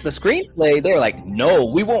they wrote the screenplay, they're like, no,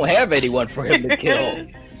 we won't have anyone for him to kill.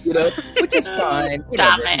 Which is fine.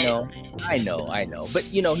 Whatever, I know. But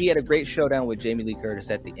he had a great showdown with Jamie Lee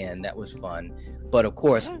Curtis at the end. That was fun. But of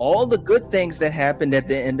course, all the good things that happened at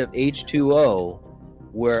the end of H2O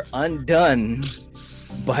were undone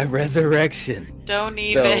by Resurrection. Don't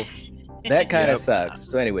even. So that kind of sucks.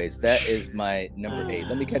 So anyways, that is my number 8.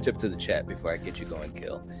 Let me catch up to the chat before I get you going,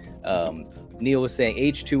 Kill. Neil was saying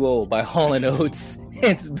H2O by Hall & Oates.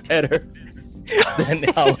 It's better than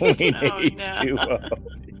Halloween H2O.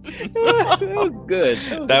 That was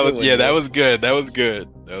good. That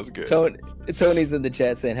was good. Tony's in the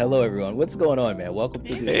chat saying, hello, everyone. What's going on, man? Welcome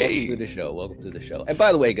to the show. Welcome to the show. And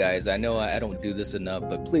by the way, guys, I know I don't do this enough,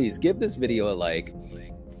 but please give this video a like.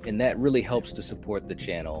 And that really helps to support the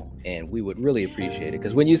channel. And we would really appreciate it.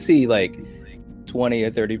 Because when you see like 20 or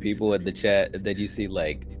 30 people in the chat, and then you see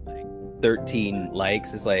like 13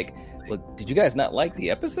 likes, it's like, well, did you guys not like the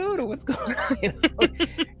episode or what's going on?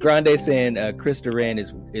 Grande saying Chris Duran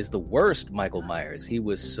is the worst Michael Myers. He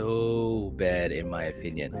was so bad in my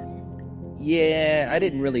opinion. Yeah, I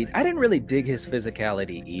didn't really dig his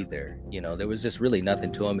physicality either. There was just really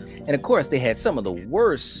nothing to him. And of course, they had some of the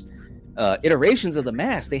worst iterations of the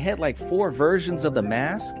mask. They had like 4 versions of the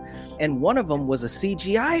mask, and one of them was a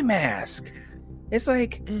CGI mask. It's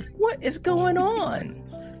like, what is going on?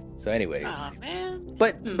 So anyways,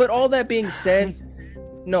 but all that being said,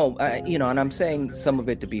 no, and I'm saying some of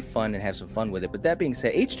it to be fun and have some fun with it. But that being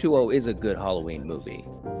said, H2O is a good Halloween movie.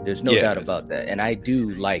 There's no doubt about that. And I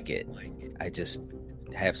do like it. I just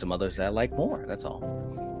have some others that I like more. That's all.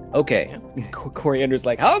 Okay. Coriander's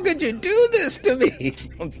like, how could you do this to me?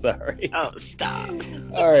 I'm sorry. Oh, stop.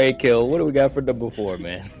 All right, Kill. What do we got for number 4,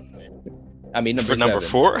 man? I mean, number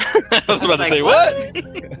 4? I was about to say, what?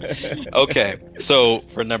 Okay. So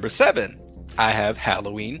for number 7, I have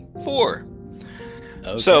Halloween 4.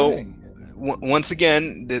 Okay. So once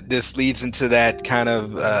again, this leads into that kind of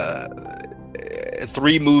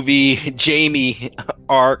 3-movie Jamie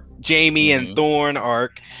arc, Jamie and Thorn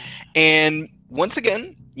arc. And once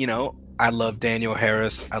again, I love Danielle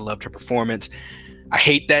Harris. I loved her performance. I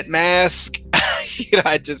hate that mask. I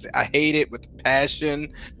hate it with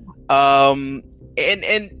passion. And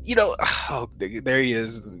oh, there he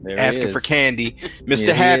is, asking for candy,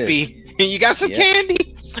 Mr. Happy. You got some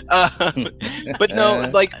candy? But no,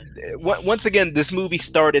 like once again, this movie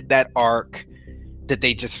started that arc that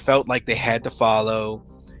they just felt like they had to follow.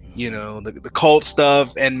 The cult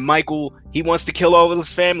stuff, and Michael, he wants to kill all of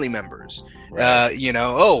his family members. Right.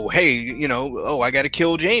 I got to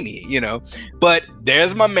kill Jamie, But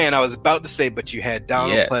there's my man. I was about to say, but you had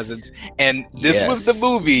Donald Pleasance, and this was the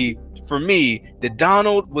movie for me that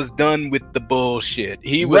Donald was done with the bullshit.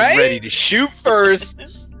 He was ready to shoot first.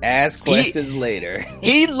 Ask questions later.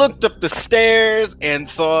 He looked up the stairs and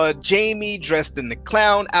saw Jamie dressed in the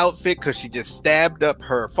clown outfit because she just stabbed up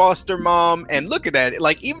her foster mom. And look at that.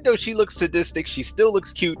 Like, even though she looks sadistic, she still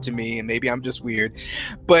looks cute to me. And maybe I'm just weird.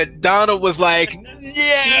 But Donald was like, no.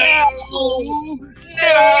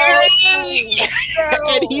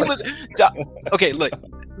 And he was... Okay,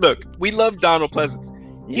 look. We love Donald Pleasance.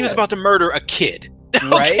 He was about to murder a kid.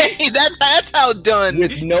 Right? Okay, that's how done.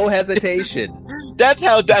 With no hesitation. That's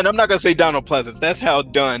how done. I'm not going to say Donald Pleasance. That's how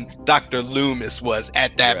done Dr. Loomis was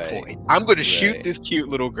at that point. I'm going to shoot this cute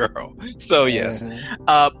little girl. So, yes.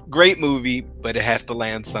 Great movie, but it has to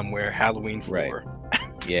land somewhere. Halloween 4. Right.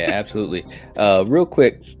 Yeah, absolutely. Real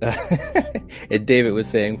quick, and David was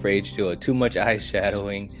saying for H2O, too much eye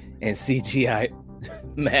shadowing and CGI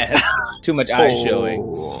mask. Too much eye showing.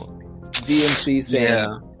 DMC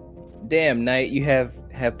saying, damn, Knight, you have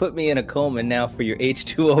put me in a coma now for your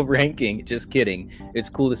H2O ranking. Just kidding. It's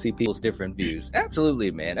cool to see people's different views.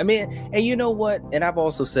 Absolutely, man. I mean, and you know what? And I've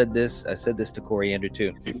also said this. I said this to Coriander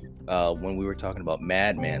too, when we were talking about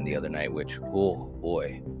Madman the other night. Which, oh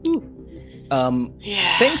boy,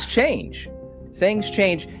 things change.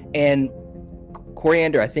 And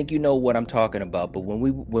Coriander, I think you know what I'm talking about. But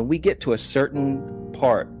when we get to a certain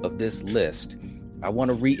part of this list, I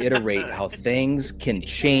want to reiterate how things can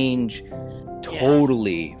change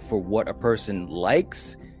totally for what a person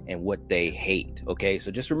likes and what they hate. Okay,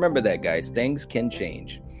 so just remember that, guys. Things can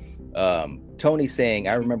change. Tony saying,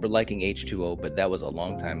 I remember liking H2O, but that was a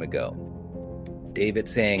long time ago. David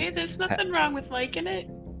saying, hey, there's nothing wrong with liking it.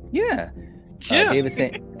 Yeah. David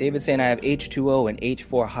saying I have H2O and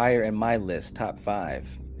H4 higher in my list, top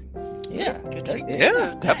 5. Yeah.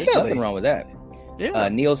 Definitely. Nothing wrong with that. Yeah.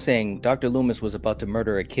 Neil saying Dr. Loomis was about to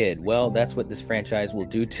murder a kid. Well, that's what this franchise will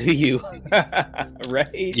do to you.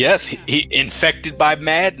 Right? Yes, he infected by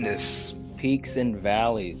madness. Peaks and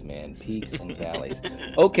valleys, man. Peaks and valleys.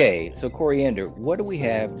 Okay, so Coriander, what do we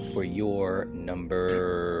have for your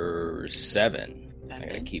number 7? I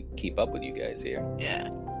gotta keep up with you guys here. Yeah.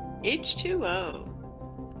 H2O.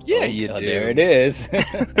 Yeah, you do. There it is.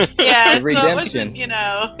 Yeah, the redemption.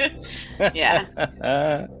 Yeah.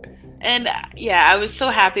 And I was so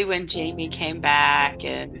happy when Jamie came back,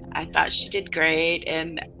 and I thought she did great.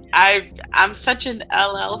 And I'm such an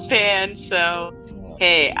LL fan, so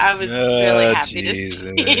hey, I was really happy to see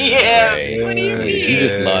him. What do you mean? You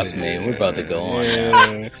just lost me. We're about to go on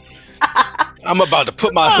now. I'm about to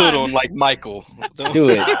put my hood on like Michael. Do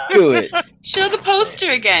it. Show the poster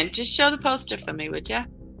again. Just show the poster for me, would you?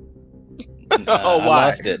 Why? I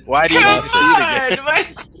lost it. Why do you need to see it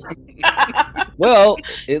again? Well,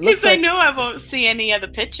 it looks like I know I won't see any other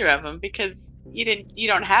picture of him because you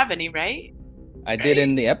don't have any, right? I did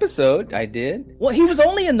in the episode. I did. Well, he was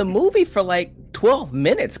only in the movie for like 12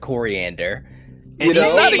 minutes, Coriander. And he's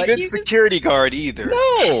not a good security guard either.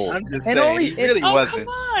 No, I'm just saying, he really wasn't.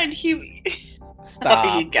 Come on, Stop.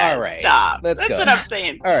 Oh, you guys, all right, stop. Let's That's go. what I'm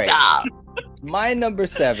saying. All right. Stop. My number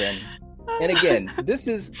 7, and again, this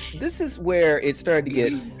is where it started to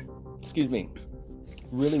get, excuse me,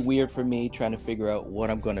 really weird for me trying to figure out what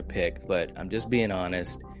I'm going to pick. But I'm just being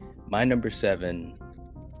honest. My number 7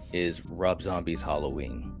 is Rob Zombie's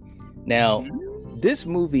Halloween. Now, this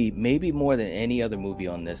movie, maybe more than any other movie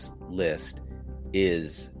on this list,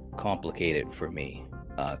 is complicated for me.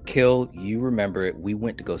 Kill, you remember it. We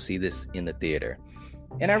went to go see this in the theater,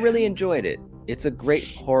 and I really enjoyed it. It's a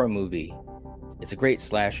great horror movie. It's a great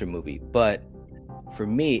slasher movie, but for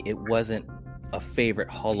me, it wasn't a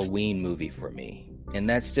favorite Halloween movie for me.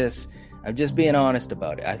 And I'm just being honest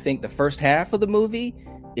about it. I think the first half of the movie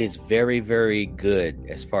is very, very good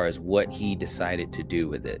as far as what he decided to do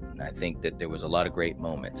with it. And I think that there was a lot of great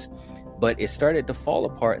moments. But it started to fall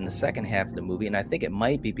apart in the second half of the movie, and I think it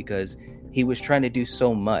might be because he was trying to do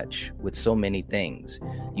so much with so many things.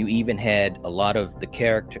 You even had a lot of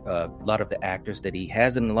the actors that he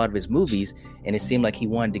has in a lot of his movies, and it seemed like he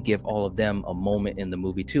wanted to give all of them a moment in the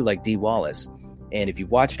movie too, like Dee Wallace. And if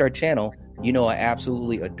you've watched our channel, you know I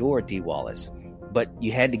absolutely adore Dee Wallace. But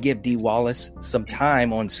you had to give Dee Wallace some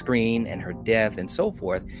time on screen and her death and so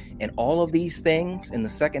forth. And all of these things in the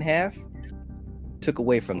second half took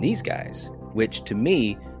away from these guys, which to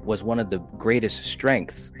me was one of the greatest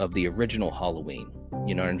strengths of the original Halloween.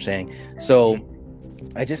 You know what I'm saying? So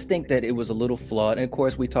I just think that it was a little flawed. And of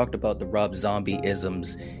course, we talked about the Rob Zombie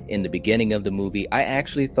isms in the beginning of the movie. I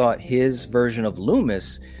actually thought his version of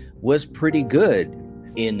Loomis was pretty good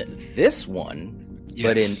in this one,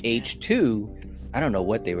 but in H2, I don't know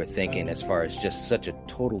what they were thinking as far as just such a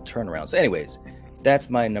total turnaround. So anyways, that's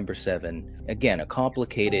my number 7. Again, a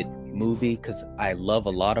complicated movie because I love a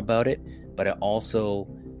lot about it, but I also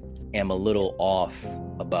am a little off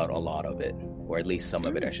about a lot of it, or at least some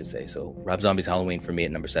of it, I should say. So Rob Zombie's Halloween for me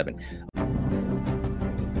at number 7.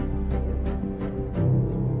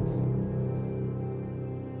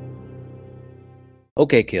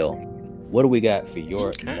 Okay, Kill, what do we got for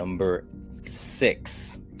your number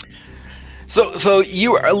 6? So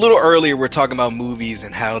you were a little earlier. We're talking about movies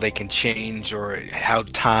and how they can change, or how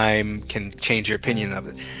time can change your opinion of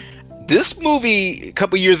it. This movie a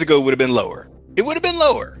couple years ago would have been lower. It would have been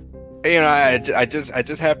lower. You know, I just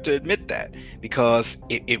have to admit that, because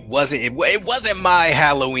it wasn't my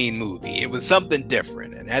Halloween movie. It was something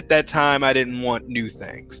different, and at that time I didn't want new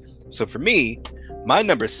things. So for me, my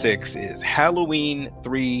number 6 is Halloween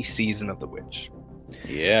 3: Season of the Witch.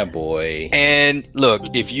 Yeah, boy. And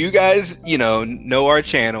look, if you guys, know our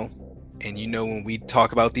channel, and when we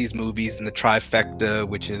talk about these movies and the trifecta,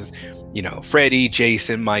 which is, Freddy,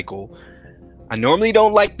 Jason, Michael, I normally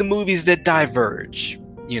don't like the movies that diverge.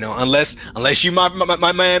 Unless you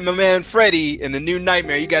my man Freddy in the New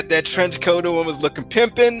Nightmare, you got that trench coat on, was looking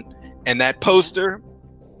pimping, and that poster.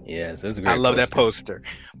 Yes, that's a great I love that poster.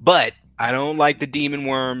 But I don't like the demon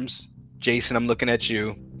worms. Jason, I'm looking at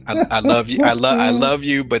you. I love you. I love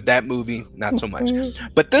you, but that movie, not so much.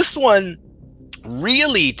 But this one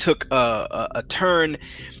really took a turn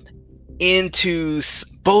into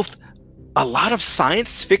both a lot of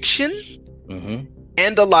science fiction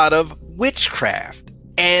and a lot of witchcraft,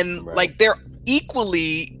 and like they're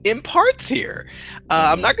equally in parts here.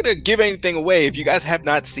 I'm not going to give anything away. If you guys have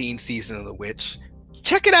not seen Season of the Witch,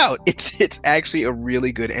 check it out. It's actually a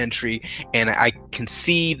really good entry, and I can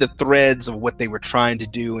see the threads of what they were trying to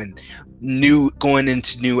do and going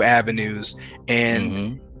into new avenues,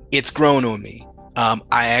 and it's grown on me. I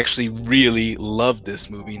actually really love this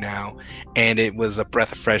movie now, and it was a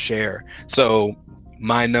breath of fresh air. So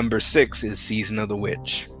my number 6 is Season of the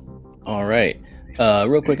Witch. All right.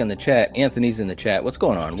 Real quick on the chat, Anthony's in the chat. What's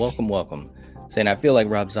going on? Welcome. Saying, I feel like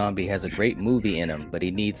Rob Zombie has a great movie in him, but he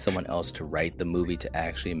needs someone else to write the movie to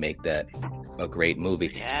actually make that a great movie.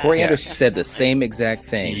 Yeah. Corey Anderson said the same exact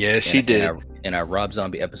thing. Yes, she did. In our Rob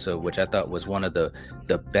Zombie episode, which I thought was one of the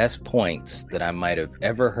best points that I might have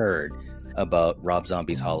ever heard about Rob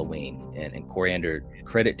Zombie's Halloween. And Corey Anderson,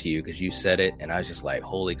 credit to you, because you said it, and I was just like,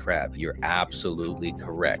 holy crap, you're absolutely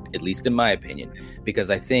correct, at least in my opinion, because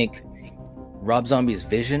I think Rob Zombie's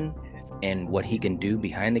vision and what he can do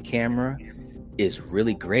behind the camera is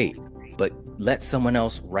really great, but let someone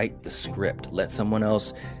else write the script, let someone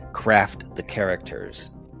else craft the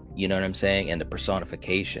characters, you know what I'm saying, and the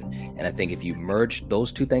personification. And I think if you merge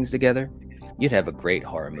those two things together, you'd have a great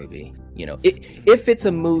horror movie. You know, if it's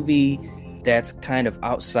a movie that's kind of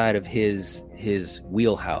outside of his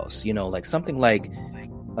wheelhouse, you know, like something like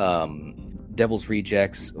Devil's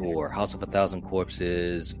Rejects or House of a Thousand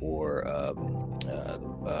Corpses or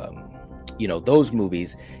you know, those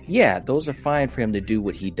movies, yeah, those are fine for him to do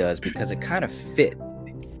what he does because it kind of fit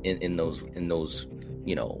in those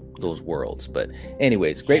you know, those worlds. But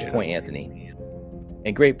anyways, great point, Anthony,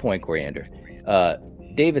 and great point, Coriander.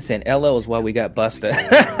 David saying LL is why we got Busta.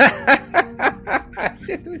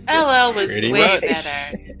 LL was way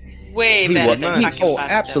better. Way better than fucking Busta,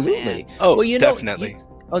 absolutely. Man. Oh, well, you definitely.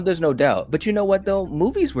 There's no doubt. But you know what, though?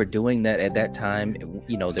 Movies were doing that at that time.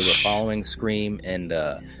 You know, they were following Scream and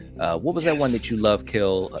what was that one that you love,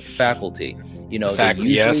 Kill? Faculty. You know,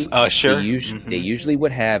 Usher. They usually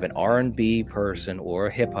would have an R&B person or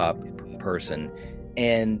a hip hop person,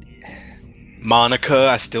 and Monica,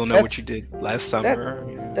 I still know what you did last summer.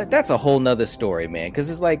 That's a whole nother story, man. Because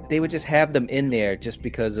it's like they would just have them in there just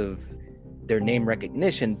because of their name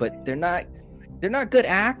recognition, but they're not good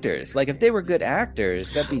actors. Like if they were good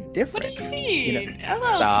actors, that'd be different. What do you mean? You know,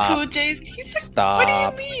 Stop. Cool J.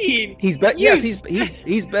 Stop. What do you mean? He's better. Yes,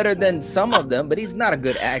 he's better than some of them, but he's not a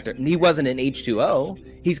good actor. And he wasn't in H2O.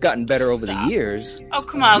 He's gotten better over the years. Oh,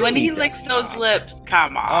 come on. When he licks those lips,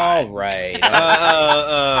 come on. All right. All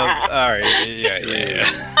right.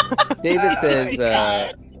 Yeah. David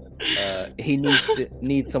says he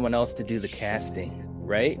needs someone else to do the casting,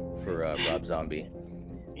 right? For Rob Zombie.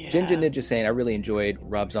 Yeah. Ginger Ninja saying, I really enjoyed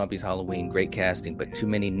Rob Zombie's Halloween. Great casting, but too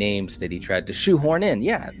many names that he tried to shoehorn in.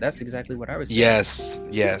 Yeah, that's exactly what I was saying.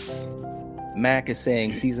 Yes. Mac is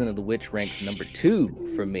saying Season of the Witch ranks number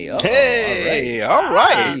 2 for me. Hey, all There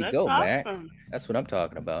right. you go, awesome. Mac. That's what I'm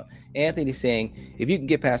talking about. Anthony saying, if you can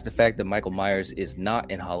get past the fact that Michael Myers is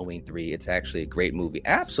not in Halloween 3, it's actually a great movie.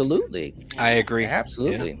 Absolutely. I agree.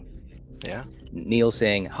 Absolutely. Yeah. Neil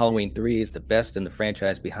saying Halloween 3 is the best in the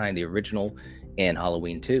franchise behind the original and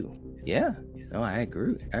Halloween 2. Yeah. No, I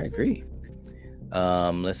agree.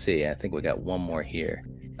 Let's see. I think we got one more here.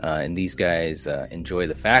 And these guys enjoy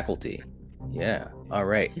The Faculty. Yeah. All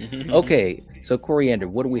right. Okay. So Coriander,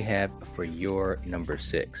 what do we have for your number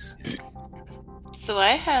 6? So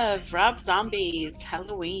I have Rob Zombie's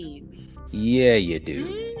Halloween. Yeah, you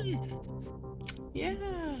do.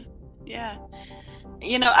 Yeah.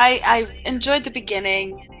 You know, I enjoyed the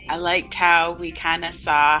beginning. I liked how we kind of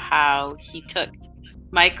saw how he took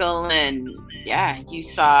Michael, and you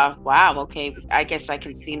saw, wow, okay, I guess I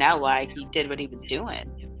can see now why he did what he was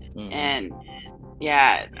doing. Mm-hmm. And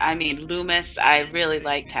I mean, Loomis, I really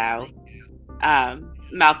liked how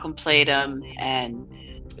Malcolm played him, and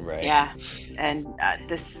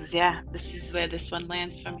this is where this one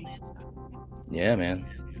lands for me. So. Yeah, man.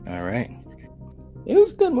 All right. It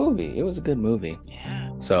was a good movie.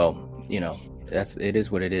 Yeah. So, you know, it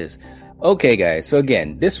is what it is. Okay, guys. So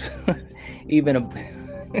again, this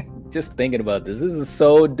just thinking about this is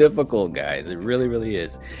so difficult, guys. It really, really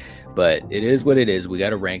is. But it is what it is. We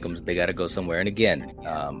got to rank them. They got to go somewhere. And again,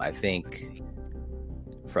 I think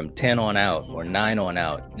from 10 on out or 9 on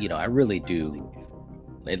out, you know, I really do.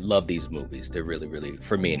 I love these movies. They're really, really,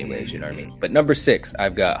 for me anyways, you know what I mean? But number 6,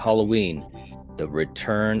 I've got Halloween, The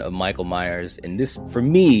Return of Michael Myers. And this, for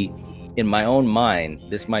me, in my own mind,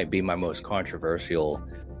 this might be my most controversial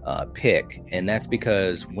pick. And that's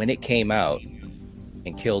because when it came out,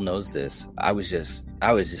 and Kill knows this, I was just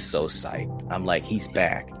so psyched. I'm like, he's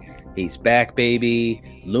back,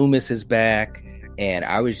 baby. Loomis is back. And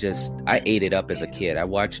I ate it up as a kid. I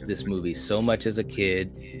watched this movie so much as a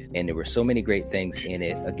kid, and there were so many great things in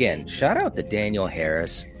it. Again, shout out to Daniel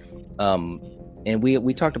Harris. and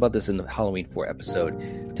we talked about this in the Halloween 4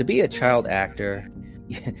 episode. To be a child actor,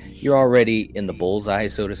 you're already in the bullseye,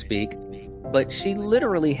 so to speak. But she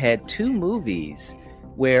literally had 2 movies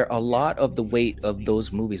where a lot of the weight of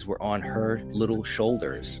those movies were on her little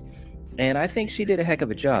shoulders. And I think she did a heck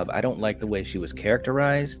of a job. I don't like the way she was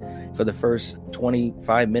characterized for the first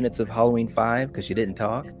 25 minutes of Halloween 5 because she didn't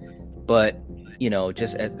talk. But, you know,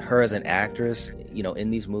 just her as an actress, you know,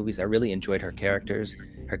 in these movies, I really enjoyed her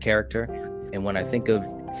character. And when I think of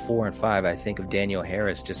 4 and 5, I think of Danielle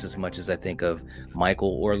Harris just as much as I think of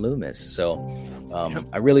Michael or Loomis. So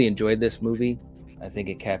I really enjoyed this movie. I think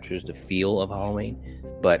it captures the feel of Halloween,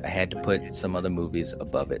 but I had to put some other movies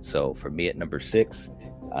above it. So for me at number 6,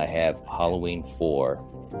 I have Halloween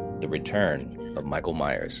 4, The Return of Michael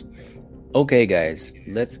Myers. Okay, guys,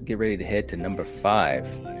 let's get ready to head to number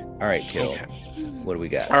 5. All right, Kill. Okay. What do we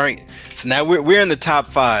got? All right, so now we're in the top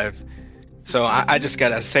 5. So I just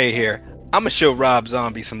gotta say here, I'm gonna show Rob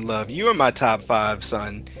Zombie some love. You are my top 5,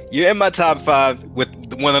 son. You're in my top 5 with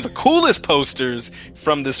one of the coolest posters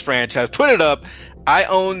from this franchise. Put it up. I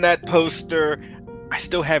own that poster. I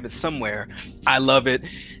still have it somewhere. I love it.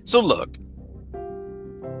 So look,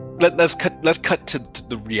 let's cut to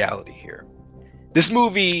the reality here. This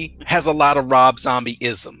movie has a lot of Rob Zombie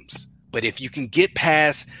isms, but if you can get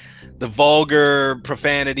past the vulgar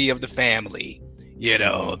profanity of the family, you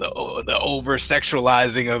know, the over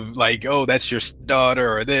sexualizing of like, oh, that's your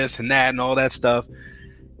daughter or this and that and all that stuff.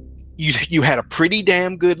 You had a pretty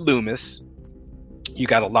damn good Loomis. You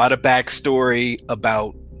got a lot of backstory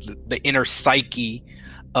about the inner psyche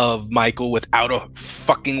of Michael without a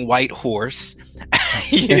fucking white horse.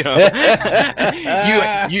 You know,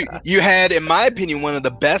 you had, in my opinion, one of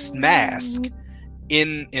the best masks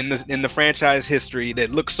in the franchise history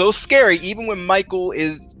that looks so scary, even when Michael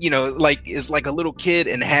is like a little kid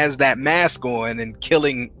and has that mask on and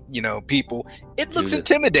killing people. It looks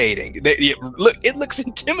intimidating. It looks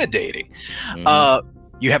intimidating.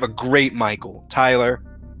 You have a great Michael. Tyler,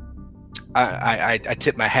 I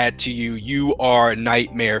tip my hat to you. You are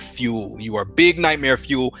nightmare fuel. You are big nightmare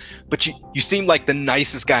fuel, but you seem like the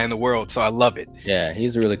nicest guy in the world, so I love it. Yeah,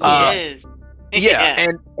 he's a really cool guy. Yeah,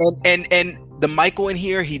 and the Michael in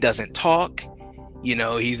here, he doesn't talk.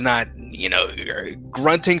 He's not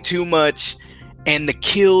grunting too much, and the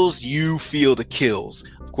kills, you feel the kills.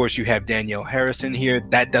 Of course, you have Danielle Harris in here.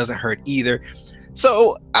 That doesn't hurt either.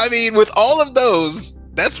 So, I mean, with all of those,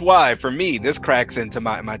 that's why, for me, this cracks into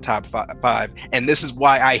my top 5. And this is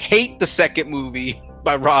why I hate the second movie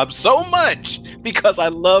by Rob so much, because I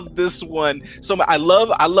love this one so much. I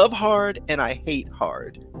love Hard and I hate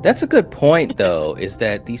Hard. That's a good point, though, is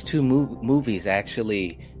that these two movies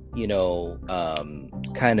actually,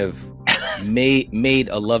 kind of made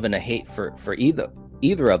a love and a hate for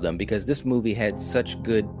either of them, because this movie had such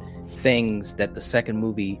good things that the second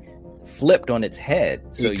movie flipped on its head.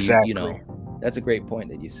 So exactly. That's a great point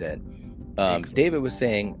that you said. David was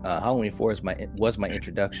saying Halloween 4 was my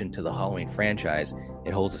introduction to the Halloween franchise.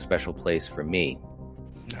 It holds a special place for me.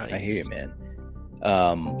 Nice. I hear you, man.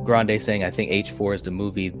 Grande saying, I think H4 is the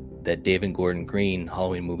movie that David Gordon Green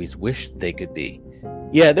Halloween movies wish they could be.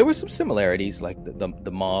 Yeah, there were some similarities, like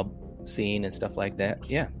the mob scene and stuff like that.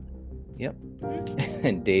 Yeah. Yep.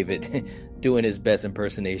 And David doing his best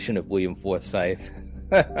impersonation of William Forsythe.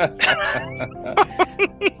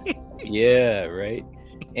 Yeah, right.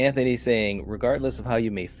 Anthony saying, regardless of how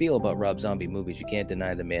you may feel about Rob Zombie movies, you can't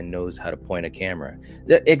deny the man knows how to point a camera.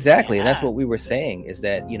 Exactly. Yeah. And that's what we were saying, is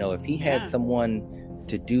that, if he had someone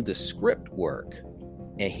to do the script work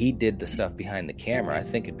and he did the stuff behind the camera, I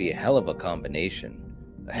think it'd be a hell of a combination.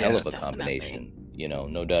 Combination.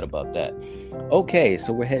 No doubt about that. Okay,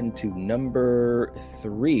 so we're heading to number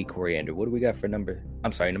 3, Coriander. What do we got for number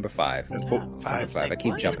 5? Number 5. I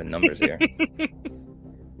keep jumping numbers here.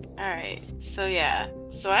 All right. So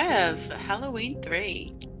I have Halloween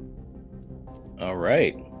 3. All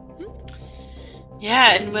right.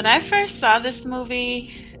 Yeah, and when I first saw this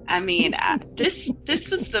movie, I mean, this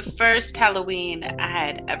was the first Halloween I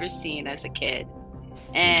had ever seen as a kid,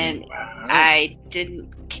 and I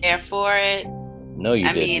didn't care for it. No, you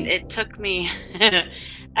didn't. I mean, it took me.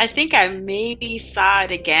 I think I maybe saw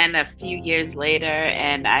it again a few years later,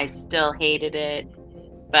 and I still hated it.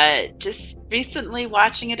 But just recently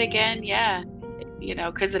watching it again,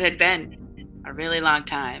 because it had been a really long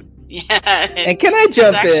time. Yeah. And can I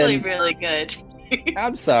jump in? It's actually really good.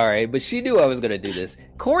 I'm sorry, but she knew I was going to do this.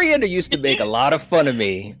 Coriander used to make a lot of fun of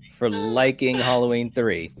me for liking Halloween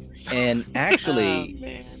 3. And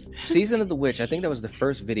actually, Season of the Witch, I think that was the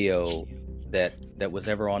first video that was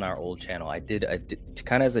ever on our old channel. I did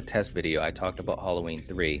kind of as a test video, I talked about Halloween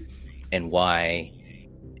 3 and why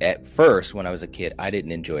at first, when I was a kid, I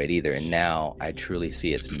didn't enjoy it either, and now I truly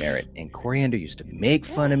see its merit. And Coriander used to make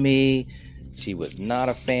fun of me. She was not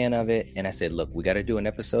a fan of it, and I said, "Look, we got to do an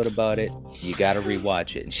episode about it. You got to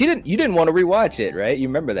rewatch it." And she didn't. You didn't want to rewatch it, right? You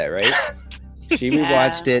remember that, right? She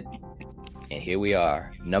rewatched it, and here we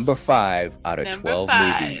are, number 5 out of 12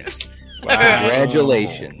 movies. Wow.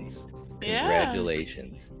 Congratulations!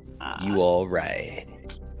 Congratulations! You all right?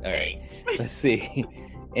 All right. Let's see.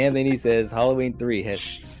 Anthony says Halloween 3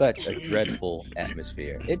 has such a dreadful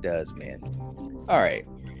atmosphere. It does, man. All right.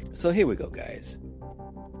 So here we go, guys.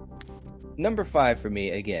 Number 5 for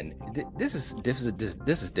me, again, this is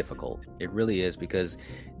difficult. It really is, because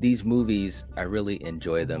these movies, I really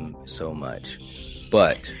enjoy them so much.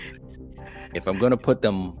 But if I'm going to put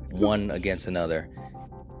them one against another,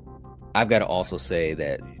 I've got to also say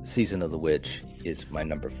that Season of the Witch is my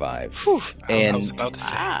number 5. Whew, I was about to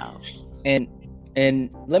say. Wow. And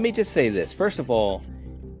let me just say this. First of all,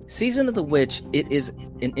 Season of the Witch, it is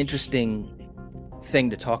an interesting thing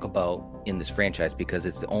to talk about in this franchise because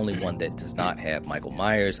it's the only one that does not have Michael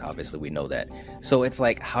Myers. Obviously, we know that. So it's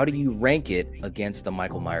like, how do you rank it against the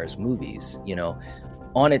Michael Myers movies? You know,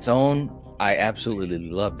 on its own, I absolutely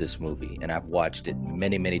love this movie, and I've watched it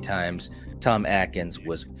many, many times. Tom Atkins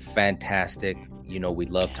was fantastic. You know, we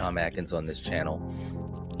love Tom Atkins on this channel.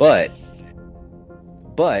 But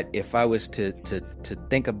if I was to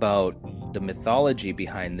think about the mythology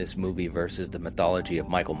behind this movie versus the mythology of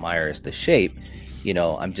Michael Myers, The Shape, you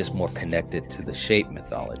know, I'm just more connected to the Shape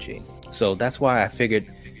mythology. So that's why I figured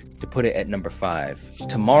to put it at number 5.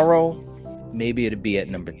 Tomorrow, maybe it'd be at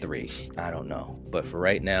number 3. I don't know. But for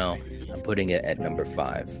right now, I'm putting it at number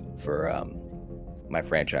 5 for my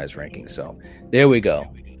franchise ranking. So there we go.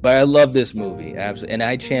 But I love this movie. Absolutely. And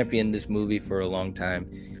I championed this movie for a long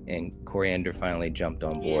time. And Coriander finally jumped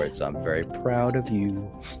on board. So I'm very proud of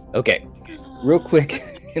you. Okay. Real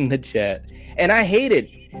quick in the chat. And I hated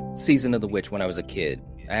Season of the Witch when I was a kid.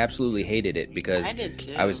 I absolutely hated it because I did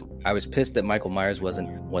too. I was pissed that Michael Myers wasn't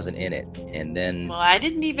in it. And then I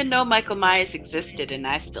didn't even know Michael Myers existed, and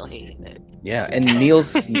I still hated it. Yeah, and Neil's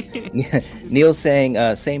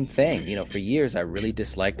saying same thing. You know, for years I really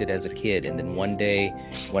disliked it as a kid, and then one day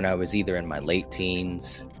when I was either in my late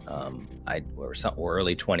teens, or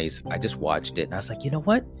early 20s, I just watched it and I was like, you know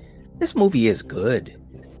what? This movie is good.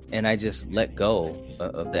 And I just let go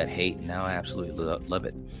of that hate. And now I absolutely love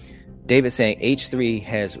it. David saying H3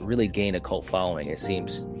 has really gained a cult following. It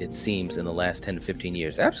seems in the last 10 to 15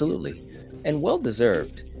 years. Absolutely. And well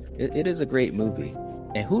deserved. It is a great movie.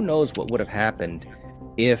 And who knows what would have happened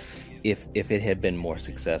if it had been more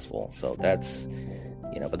successful. So that's,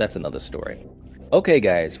 you know, but that's another story. Okay,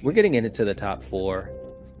 guys, we're getting into the top 4.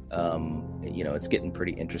 You know, it's getting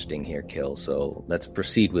pretty interesting here, Kill. So let's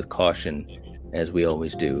proceed with caution, as we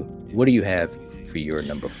always do. What do you have for your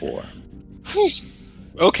number 4?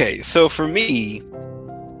 Okay, so for me,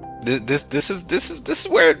 this is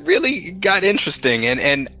where it really got interesting,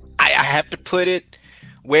 and I have to put it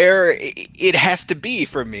where it has to be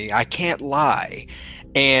for me. I can't lie,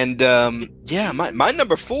 and yeah, my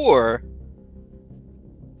number 4.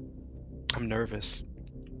 I'm nervous.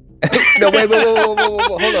 No, wait,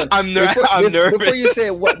 hold on. I'm nervous. Before you say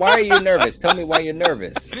it, why are you nervous? Tell me why you're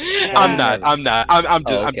nervous. I'm not.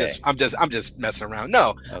 I'm just messing around.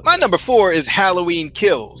 No, okay. My number 4 is Halloween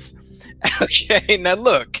Kills. Okay, now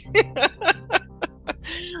look.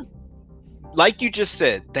 Like you just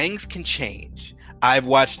said, things can change. I've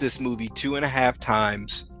watched this movie 2.5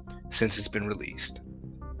 times since it's been released,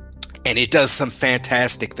 and it does some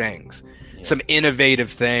fantastic things, some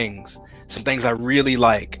innovative things, some things I really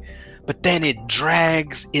like. But then it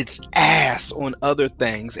drags its ass on other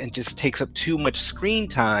things and just takes up too much screen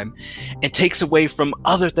time and takes away from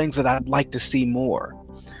other things that I'd like to see more.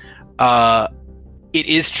 It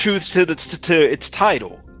is true to its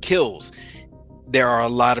title, Kills. There are a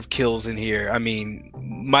lot of kills in here. I mean,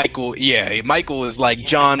 Michael is like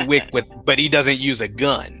John Wick but he doesn't use a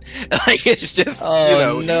gun. Like, it's just,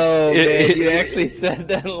 you actually said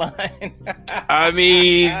that line. I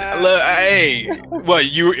mean, look, hey, what,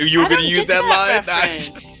 you were going to use that line?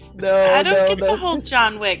 I don't get the whole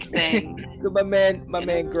John Wick thing. My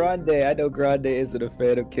man Grande, I know Grande isn't a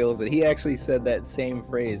fan of kills, and he actually said that same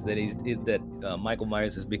phrase that Michael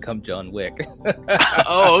Myers has become John Wick.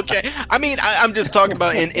 Oh, okay. I mean, I'm just talking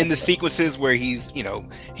about in the sequences where he's, you know,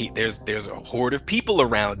 there's a horde of people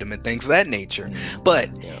around him and things of that nature. But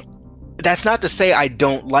that's not to say I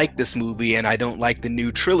don't like this movie and I don't like the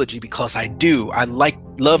new trilogy, because I do. I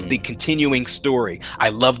love the continuing story. I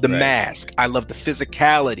love the mask. I love the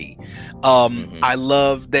physicality. I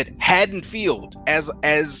love that Haddonfield as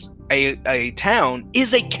a town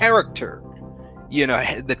is a character. you know,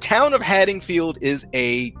 the town of Haddonfield is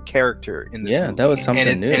a character in this movie. That was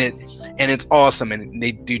something new. And it's awesome. And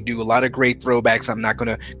they do a lot of great throwbacks. I'm not going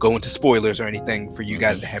to go into spoilers or anything for you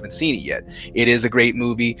guys that haven't seen it yet. It is a great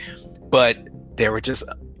movie, but there were just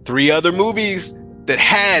 3 other movies that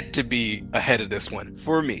had to be ahead of this one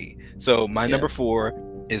for me. So my number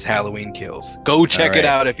 4 is Halloween Kills. Go check it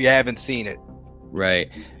out if you haven't seen it. Right.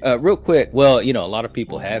 Real quick. Well, you know, a lot of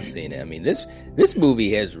people have seen it. I mean, this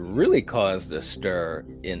movie has really caused a stir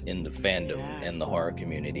in the fandom and the horror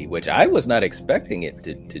community, which I was not expecting it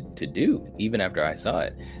to do, even after I saw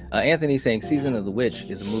it. Anthony's saying Season of the Witch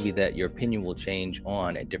is a movie that your opinion will change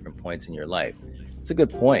on at different points in your life. It's a good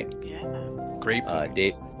point. Yeah. Great point.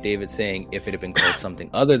 David saying if it had been called something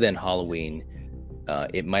other than Halloween,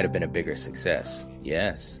 it might have been a bigger success.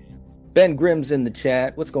 Yes. Ben Grimm's in the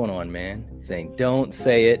chat. What's going on, man? Saying, don't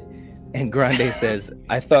say it. And Grande says,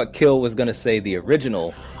 I thought Kill was going to say the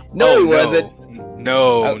original. No, he wasn't.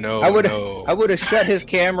 No. I would have shut his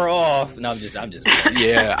camera off. No, I'm just.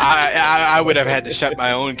 Yeah, I would have had to shut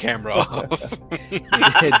my own camera off.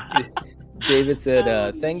 David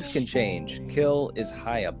said, things can change. Kill is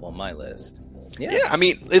high up on my list. Yeah, I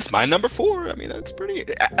mean, it's my number 4. I mean, that's pretty.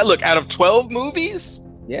 Look, out of 12 movies.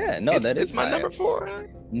 Yeah, no, it's my number 4.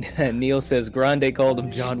 Neil says Grande called him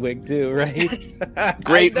John Wick too, right?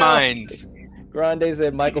 Great minds. Grande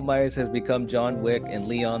said Michael Myers has become John Wick and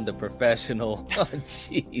Leon the Professional. Oh,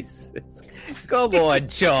 Jesus. Come on,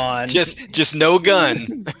 John. Just no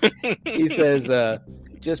gun. He says,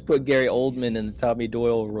 just put Gary Oldman in the Tommy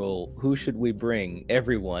Doyle role. Who should we bring?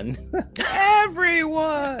 Everyone.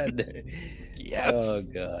 Everyone. Yes. Oh,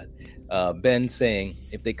 God. Ben saying,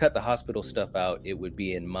 if they cut the hospital stuff out, it would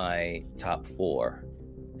be in my top 4.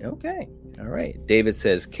 Okay. All right. David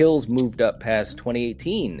says, Kills moved up past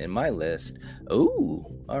 2018 in my list. Ooh.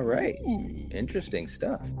 All right. Interesting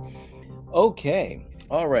stuff. Okay.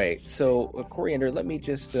 All right. So, Coriander, let me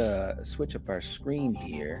just switch up our screen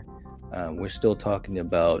here. We're still talking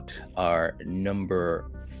about our number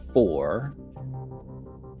 4.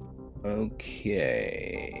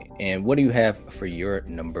 Okay. And what do you have for your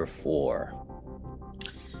number 4?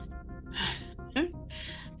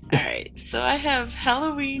 All right. So I have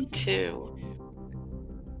Halloween 2.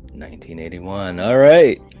 1981. All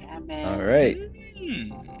right. Yeah, man. All right.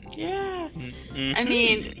 Yeah. I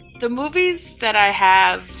mean, the movies that I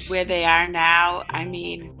have where they are now, I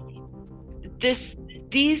mean,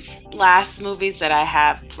 these last movies that I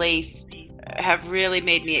have placed have really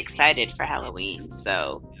made me excited for Halloween.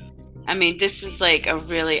 So, I mean, this is like a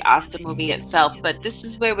really awesome movie itself, but this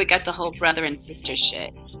is where we got the whole brother and sister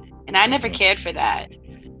shit. And I never cared for that.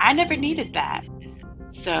 I never needed that.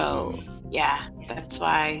 So, yeah, that's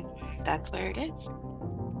where it is.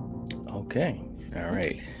 Okay. All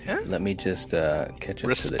right. Yeah. Let me just catch up to the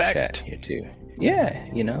Respect. chat here, too. Yeah,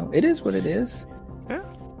 you know, it is what it is. Yeah.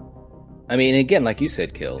 I mean, again, like you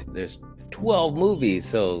said, Kill, there's 12 movies,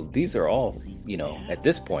 so these are all, you know, at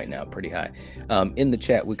this point now, pretty high. In the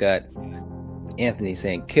chat, we got Anthony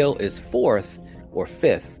saying Kill is 4th or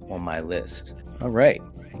 5th on my list. All right.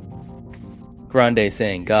 Grande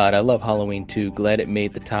saying, God, I love Halloween 2. Glad it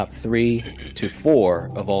made the top 3 to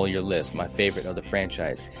 4 of all your lists. My favorite of the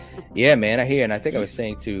franchise. Yeah, man, I hear. And I think I was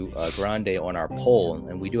saying to Grande on our poll,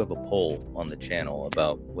 and we do have a poll on the channel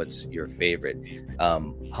about what's your favorite.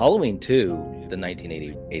 Halloween 2, the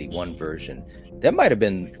 1981 version, that might have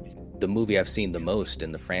been the movie I've seen the most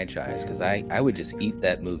in the franchise, because I would just eat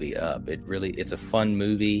that movie up. It's a fun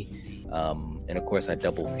movie. And of course, I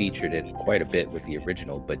double featured it quite a bit with the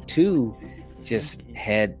original. But 2 just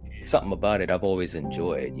had something about it I've always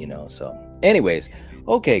enjoyed, you know. So anyways,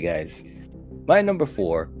 okay, guys, my number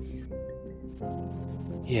 4.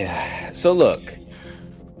 Yeah, so look,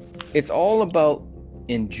 it's all about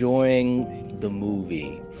enjoying the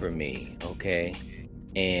movie for me, okay?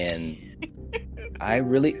 And I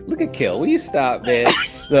really look at Kill. Will you stop, man?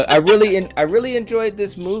 Look, I really enjoyed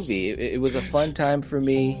this movie. It was a fun time for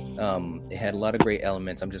me. It had a lot of great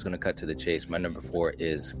elements. I'm just gonna cut to the chase. My number 4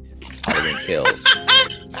 is Halloween Kills.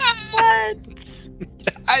 I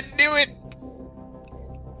knew it.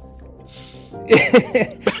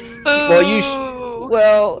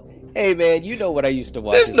 Well, hey man, you know what I used to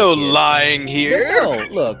watch. There's no lying here. No,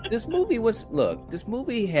 look, this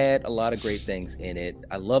movie had a lot of great things in it.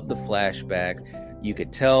 I love the flashback. You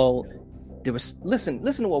could tell there was listen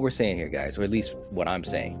to what we're saying here, guys, or at least what I'm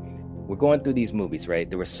saying. We're going through these movies, right?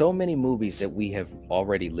 There were so many movies that we have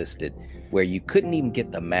already listed where you couldn't even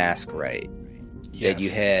get the mask right. Yes. That you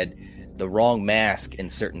had the wrong mask in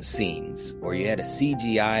certain scenes, or you had a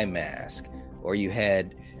CGI mask, or you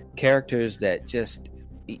had characters that just,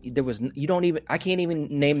 you don't even, I can't even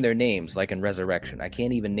name their names. Like in Resurrection, I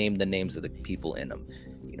can't even name the names of the people in them.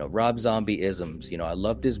 You know, Rob Zombie isms. You know, I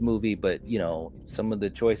loved his movie, but you know, some of the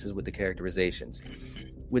choices with the characterizations.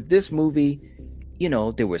 With this movie, you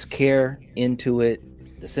know, there was care into it.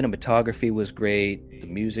 The cinematography was great. The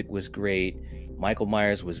music was great. Michael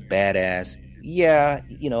Myers was badass. Yeah,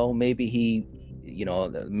 you know, maybe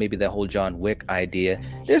that whole John Wick idea,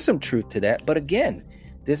 there's some truth to that. But again,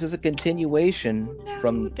 this is a continuation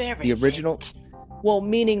from the original. Well,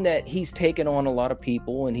 meaning that he's taken on a lot of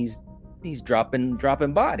people and he's dropping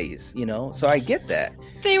bodies, you know. So I get that.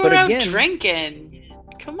 They were out drinking.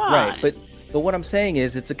 Come on. Right, but what I'm saying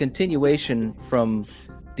is it's a continuation from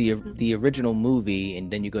the original movie, and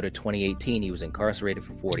then you go to 2018. He was incarcerated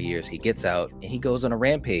for 40 years. He gets out and he goes on a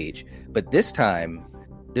rampage. But this time,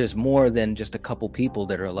 there's more than just a couple people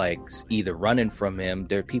that are like either running from him.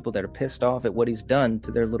 There are people that are pissed off at what he's done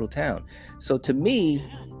to their little town. So to me,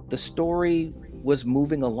 the story was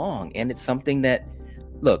moving along, and it's something that,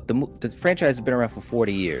 look, the franchise has been around for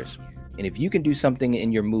 40 years. And if you can do something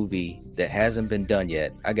in your movie that hasn't been done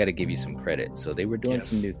yet, I got to give you some credit. So they were doing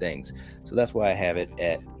some new things. So that's why I have it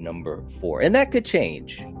at number 4. And that could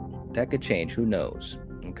change. Who knows?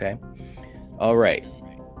 Okay. All right.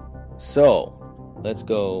 So let's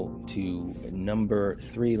go to number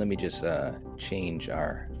 3. Let me just change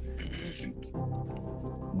our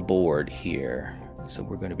board here. So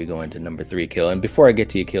we're going to be going to number 3, Kill. And before I get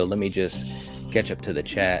to you, Kill, let me just catch up to the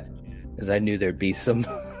chat, because I knew there'd be some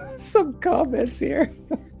comments here.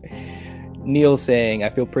 Neil saying, I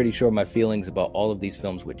feel pretty sure my feelings about all of these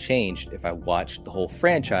films would change if I watched the whole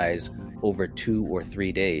franchise over 2 or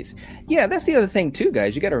 3 days. Yeah, that's the other thing too,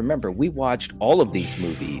 guys. You got to remember, we watched all of these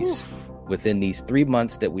movies within these 3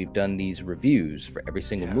 months that we've done these reviews for every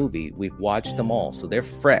single movie. We've watched them all, so they're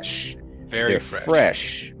fresh. They're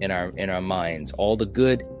fresh in our minds. All the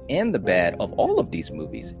good and the bad of all of these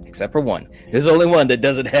movies, except for one. There's only one that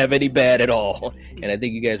doesn't have any bad at all, and I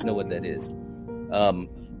think you guys know what that is.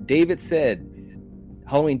 David said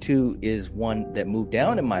Halloween 2 is one that moved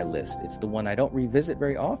down in my list. It's the one I don't revisit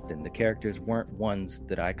very often. The characters weren't ones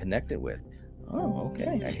that I connected with. Oh,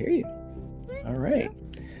 okay, I hear you. All right.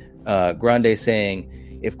 Grande saying,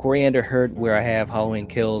 if Coriander heard where I have Halloween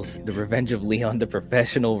Kills, The Revenge of Leon the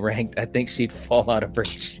Professional ranked, I think she'd fall out of her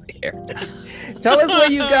chair. Tell us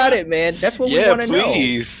where you got it, man. That's what we want to know.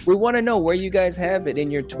 We want to know where you guys have it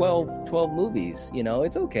in your 12 movies. You know,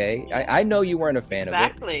 it's okay. I know you weren't a fan of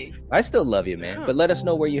it. I still love you, man. But let us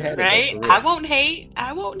know where you had it. Right? I won't hate.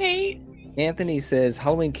 Anthony says,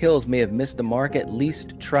 Halloween Kills may have missed the mark, at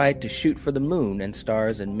least tried to shoot for the moon and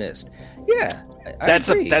stars and missed. Yeah.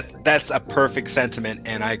 That's a perfect sentiment,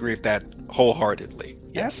 and I agree with that wholeheartedly.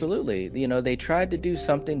 Yes. Absolutely. You know, they tried to do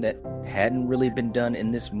something that hadn't really been done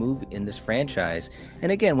in this franchise.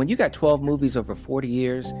 And again, when you got 12 movies over 40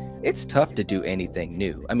 years, it's tough to do anything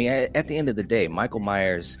new. I mean, at the end of the day, Michael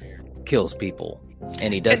Myers kills people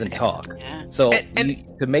and he doesn't talk. So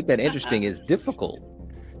to make that interesting is difficult.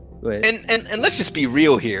 And let's just be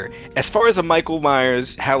real here. As far as a Michael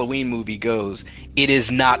Myers Halloween movie goes, it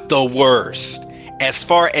is not the worst. As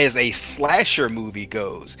far as a slasher movie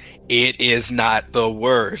goes, it is not the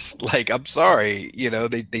worst. Like, I'm sorry, you know,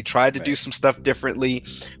 they tried to do some stuff differently,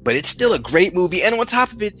 but it's still a great movie. And on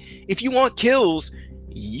top of it, if you want kills,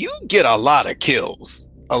 you get a lot of kills.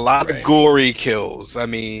 A lot of gory kills. I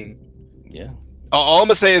mean, yeah. All I'm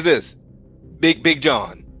gonna say is this: Big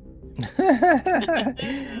John.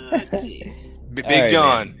 Big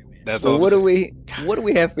John. Man. That's all. What do we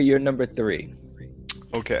have for your number 3?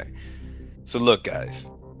 Okay. So look, guys,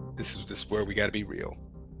 this is where we got to be real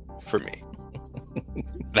for me.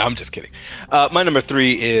 No, I'm just kidding. My number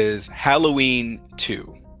 3 is Halloween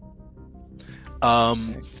 2.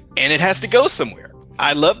 And it has to go somewhere.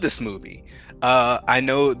 I love this movie. I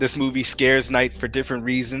know this movie scares Night for different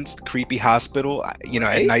reasons. Creepy hospital, you know,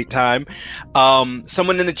 at nighttime.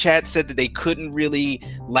 Someone in the chat said that they couldn't really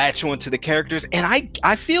latch onto the characters, and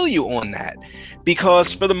I feel you on that,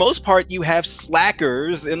 because for the most part, you have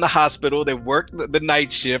slackers in the hospital that work the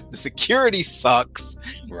night shift. The security sucks.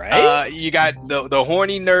 Right. You got the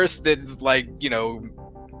horny nurse that's like, you know,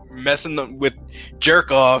 messing with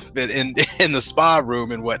jerk off in the spa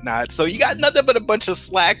room and whatnot. So you got nothing but a bunch of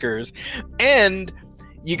slackers, and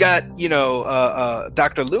you got, you know,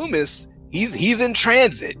 Dr. Loomis. He's in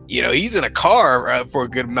transit. You know, he's in a car for a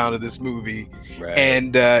good amount of this movie,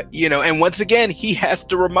 and you know, and once again, he has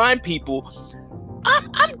to remind people,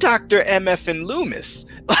 I'm Dr. MF Loomis.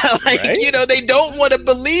 Like, you know, they don't want to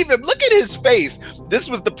believe him. Look at his face. This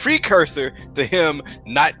was the precursor to him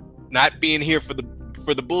not being here for the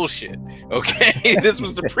bullshit. Okay, this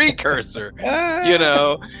was the precursor. You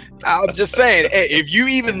know, I'm just saying, hey, if you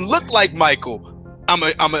even look like Michael, I'm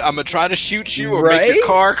gonna try to shoot you or make your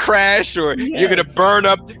car crash or you're gonna burn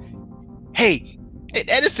up. Hey, an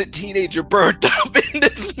innocent teenager burned up in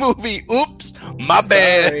this movie. Oops, my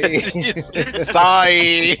bad.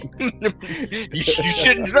 Sorry. You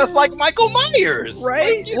shouldn't dress like Michael Myers.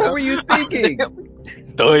 Right? Like, what were you thinking?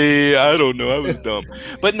 I don't know. I was dumb.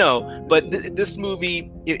 But no, this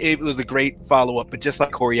movie, it was a great follow-up. But just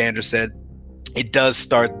like Coriander said, it does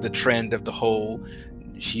start the trend of the whole,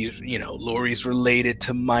 she's, Laurie's related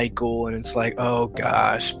to Michael. And it's like, oh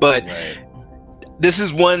gosh. But this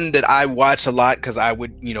is one that I watch a lot because I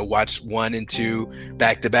would, watch 1 and 2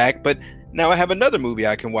 back to back. But now I have another movie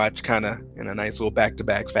I can watch kind of in a nice little back to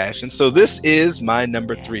back fashion. So this is my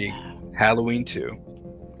number 3, Halloween 2.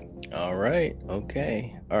 All right.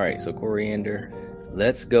 Okay. All right. So Coriander,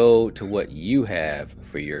 let's go to what you have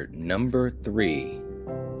for your number 3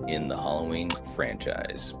 in the Halloween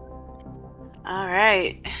franchise. All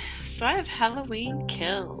right. So I have Halloween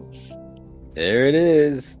Kills. There it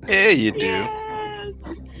is. Yeah, you do. Yes.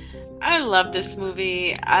 I love this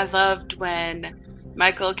movie. I loved when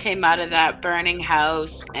Michael came out of that burning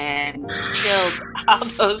house and killed all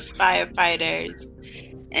those firefighters.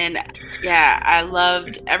 And yeah, I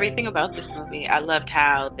loved everything about this movie. I loved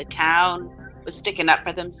how the town was sticking up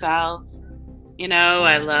for themselves.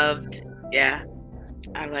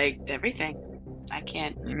 I liked everything. I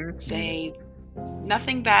can't say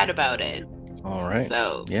nothing bad about it. All right.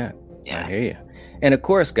 So yeah, I hear you. And of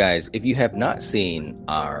course, guys, if you have not seen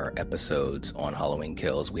our episodes on Halloween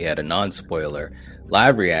Kills, we had a non-spoiler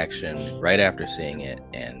live reaction right after seeing it.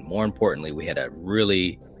 And more importantly, we had a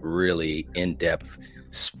really, really in-depth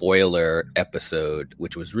spoiler episode,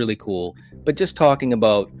 which was really cool. But just talking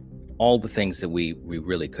about all the things that we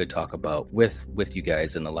really could talk about with you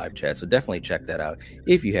guys in the live chat. So definitely check that out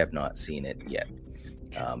if you have not seen it yet.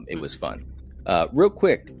 It was fun. Real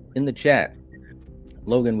quick, in the chat,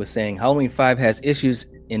 Logan was saying Halloween 5 has issues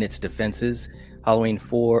in its defenses. Halloween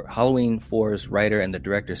 4's writer and the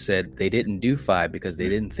director said they didn't do 5 because they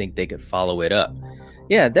didn't think they could follow it up.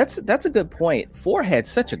 Yeah, that's a good point. 4 had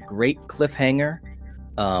such a great cliffhanger.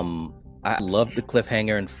 I loved the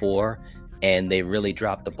cliffhanger in 4, and they really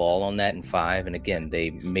dropped the ball on that in 5. And again, they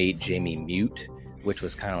made Jamie mute, which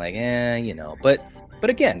was kind of like, But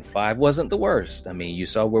again, 5 wasn't the worst. I mean, you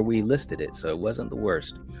saw where we listed it, so it wasn't the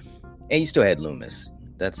worst. And you still had Loomis.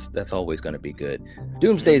 That's always going to be good.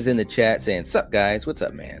 Doomsday's in the chat saying, "Sup, guys? What's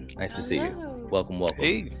up, man? Nice to see you. Welcome.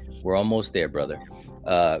 Hey. We're almost there, brother."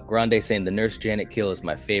 Grande saying, "The Nurse Janet kill is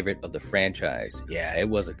my favorite of the franchise." Yeah, it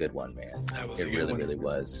was a good one, man. It really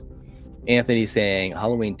was. Anthony saying,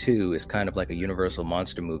 "Halloween 2 is kind of like a Universal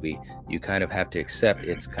monster movie. You kind of have to accept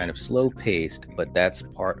it's kind of slow-paced, but that's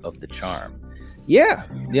part of the charm." Yeah.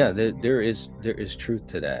 There is truth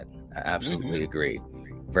to that. I absolutely agree.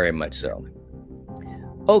 Very much so.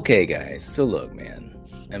 Okay, guys. So look, man.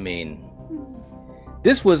 I mean,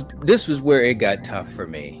 this was where it got tough for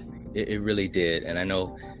me. It really did. And I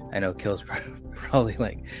know Kill's probably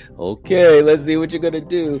like, okay, let's see what you're gonna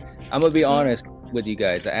do. I'm gonna be honest with you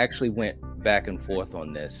guys. I actually went back and forth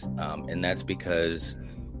on this, and that's because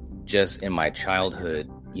just in my childhood,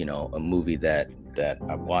 a movie that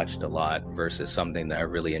I watched a lot versus something that I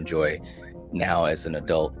really enjoy now as an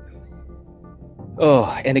adult.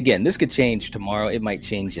 Oh, and again, this could change tomorrow. It might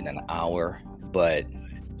change in an hour, but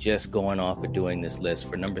just going off of doing this list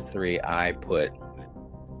for number 3, I put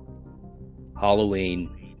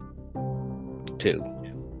Halloween 2,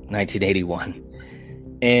 1981.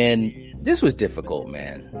 And this was difficult,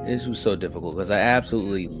 man. This was so difficult because I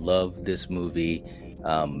absolutely love this movie.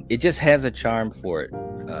 It just has a charm for it,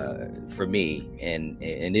 for me, and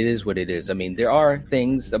it is what it is. I mean, there are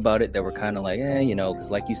things about it that were kind of like,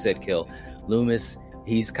 because like you said, Kill, Loomis,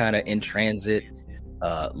 he's kind of in transit.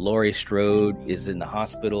 Laurie Strode is in the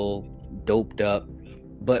hospital, doped up.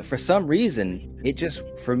 But for some reason, it just,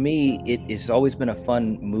 for me, it's always been a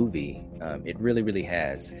fun movie. It really, really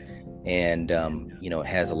has. And, it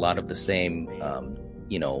has a lot of the same,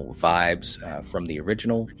 vibes from the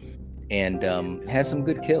original, and has some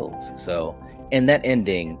good kills. So, and that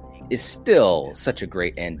ending is still such a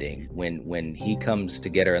great ending. When he comes to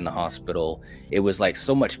get her in the hospital, it was like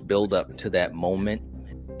so much build up to that moment.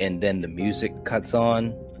 And then the music cuts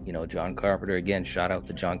on, John Carpenter, again, shout out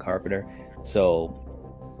to John Carpenter. So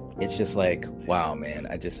it's just like, wow, man,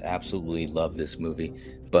 I just absolutely love this movie.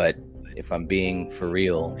 But if I'm being for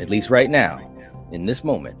real, at least right now, in this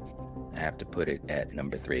moment, I have to put it at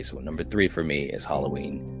number 3. So number 3 for me is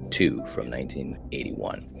Halloween 2 from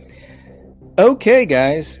 1981. Okay,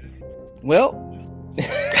 guys. Well,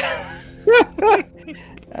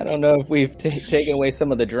 I don't know if we've taken away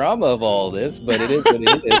some of the drama of all this, but it is what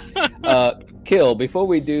it is. Kill, before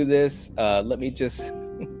we do this, let me just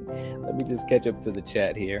catch up to the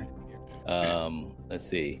chat here. Let's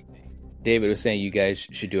see. David was saying you guys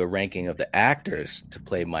should do a ranking of the actors to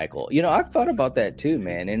play Michael. You know, I've thought about that too,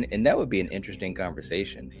 man, and that would be an interesting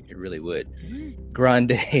conversation. It really would.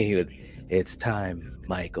 Grande with "It's time,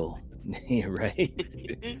 Michael." Right?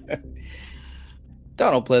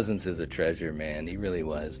 Donald Pleasance is a treasure, man. He really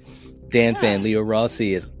was. Dan saying Leo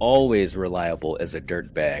Rossi is always reliable as a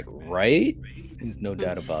dirtbag, right? There's no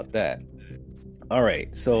doubt about that. All right,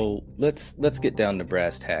 so let's get down to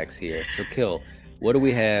brass tacks here. So, Kill, what do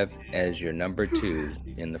we have as your number 2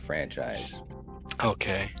 in the franchise?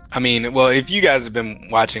 Okay. I mean, well, if you guys have been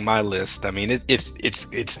watching my list, I mean, it's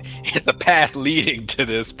a path leading to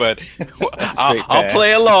this, but I'll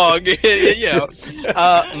play along. You know,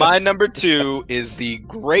 my number 2 is the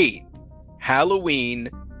great Halloween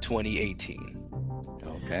 2018.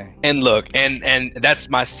 Okay. And look, and that's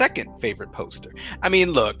my second favorite poster. I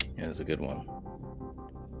mean, look. Yeah, that's a good one.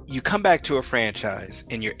 You come back to a franchise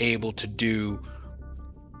and you're able to do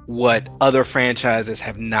what other franchises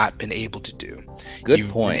have not been able to do. Good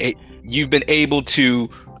point. You've been able to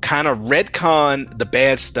kind of retcon the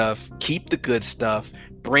bad stuff, keep the good stuff,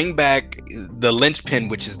 bring back the linchpin,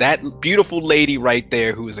 which is that beautiful lady right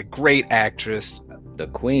there who is a great actress. The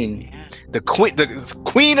queen. The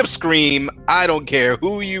queen of Scream. I don't care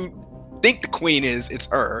who you think the queen is, it's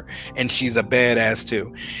her. And she's a badass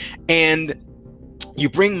too. And you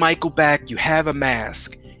bring Michael back, you have a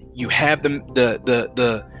mask, you have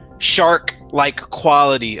the shark-like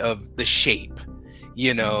quality of the shape.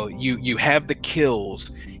 You know, you have the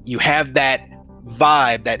kills, you have that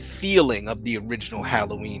vibe, that feeling of the original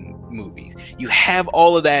Halloween movies. You have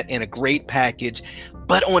all of that in a great package,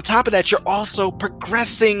 but on top of that, you're also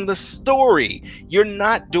progressing the story. You're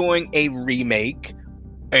not doing a remake,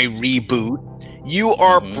 a reboot. You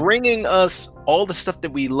are bringing us all the stuff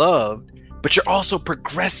that we loved, but you're also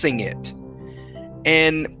progressing it.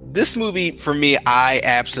 And this movie, for me, I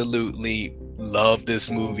absolutely love this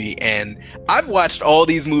movie. And I've watched all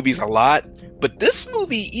these movies a lot, but this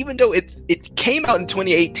movie, even though it came out in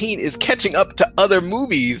 2018, is catching up to other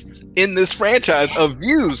movies in this franchise of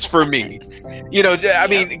views for me. You know, I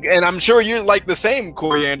mean, and I'm sure you're like the same,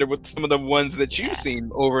 Coriander, with some of the ones that you've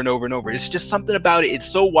seen over and over and over. It's just something about it. It's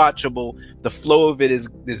so watchable. The flow of it is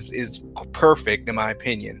perfect, in my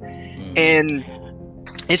opinion. And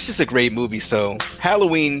it's just a great movie. So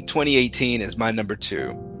Halloween 2018 is my number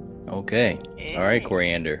 2. Okay. All right,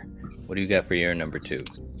 Coriander. What do you got for your number 2?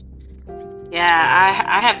 Yeah,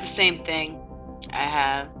 I have the same thing.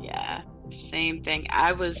 Same thing.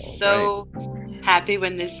 I was so happy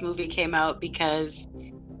when this movie came out because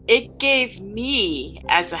it gave me,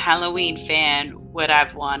 as a Halloween fan, what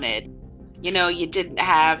I've wanted. You know, you didn't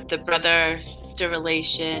have the brother-sister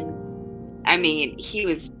relation. I mean, he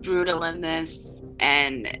was brutal in this.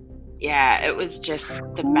 And yeah, it was just,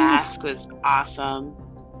 the mask was awesome.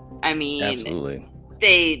 I mean, absolutely.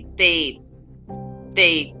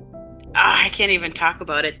 I can't even talk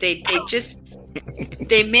about it. They just,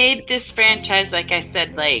 they made this franchise, like I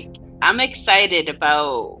said, like, I'm excited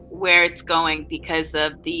about where it's going because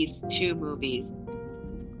of these 2 movies.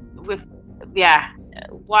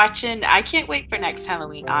 Watching, I can't wait for next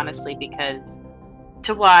Halloween, honestly, because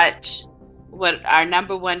to watch what our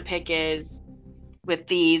number 1 pick is, with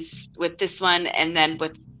this one, and then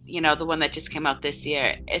with, you know, the one that just came out this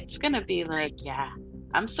year, it's gonna be like,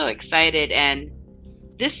 I'm so excited. And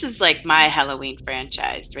this is like my Halloween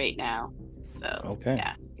franchise right now. So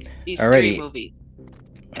these 3 movies.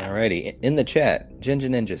 Alrighty, in the chat, Ginger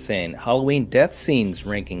Ninja saying Halloween death scenes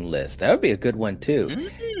ranking list. That would be a good one too.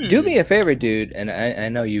 Do me a favor, dude, and I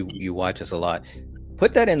know you watch us a lot.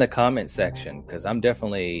 Put that in the comment section, because I'm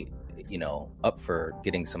definitely, you know, up for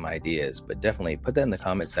getting some ideas, but definitely put that in the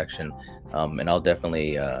comment section, and I'll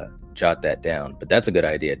definitely jot that down. But that's a good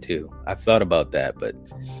idea too. I've thought about that, but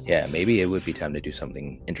yeah, maybe it would be time to do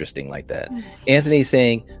something interesting like that. Anthony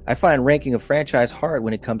saying, I find ranking a franchise hard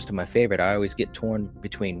when it comes to my favorite. I always get torn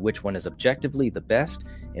between which one is objectively the best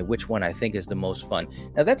and which one I think is the most fun.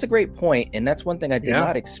 Now that's a great point, and that's one thing I did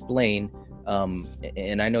not explain.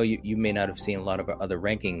 And I know you may not have seen a lot of our other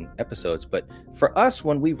ranking episodes, but for us,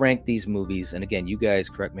 when we rank these movies, and again, you guys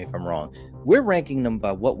correct me if I'm wrong, we're ranking them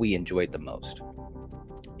by what we enjoyed the most.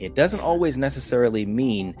 It doesn't always necessarily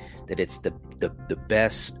mean that it's the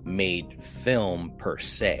best made film per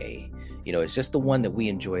se. You know, it's just the one that we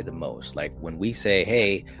enjoy the most. Like when we say,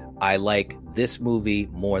 hey, I like this movie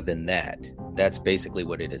more than that. That's basically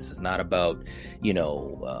what it is. It's not about,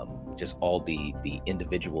 just all the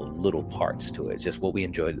individual little parts to it. It's just what we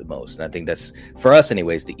enjoyed the most. And I think that's, for us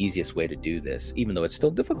anyways, the easiest way to do this, even though it's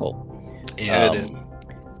still difficult. Yeah, it is.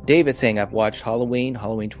 David saying, I've watched Halloween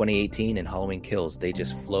 2018, and Halloween Kills. They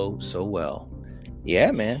just flow so well.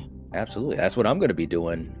 Yeah, man. Absolutely. That's what I'm going to be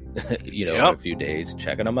doing, in a few days,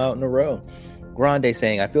 checking them out in a row. Grande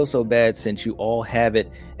saying, I feel so bad since you all have it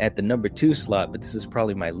at the number 2 slot, but this is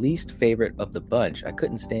probably my least favorite of the bunch. I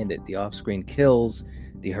couldn't stand it. The off-screen kills,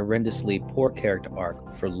 the horrendously poor character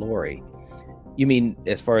arc for Laurie. You mean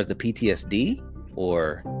as far as the PTSD?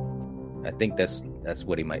 Or I think that's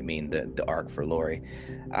what he might mean, the arc for Laurie.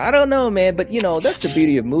 I don't know, man, but that's the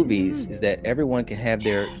beauty of movies, is that everyone can have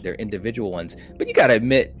their individual ones. But you gotta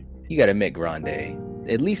admit, Grande,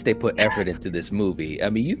 at least they put effort into this movie. I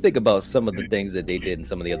mean, you think about some of the things that they did in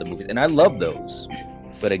some of the other movies, and I love those.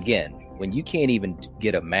 But again, when you can't even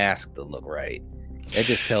get a mask to look right, that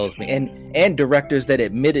just tells me. And directors that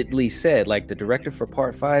admittedly said, like the director for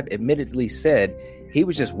Part 5 admittedly said he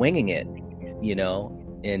was just winging it,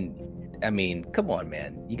 And I mean, come on,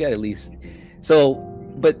 man. You got at least. So,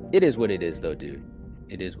 but it is what it is, though, dude.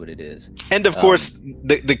 It is what it is. And of course,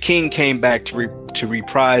 the King came back to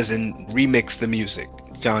reprise and remix the music.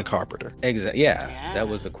 John Carpenter. Exactly. Yeah, that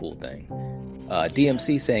was a cool thing.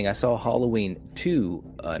 DMC saying, I saw Halloween 2,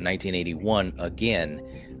 1981 again,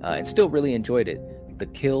 and still really enjoyed it. The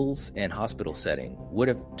kills and hospital setting would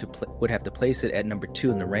have to place it at number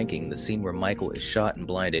 2 in the ranking. The scene where Michael is shot and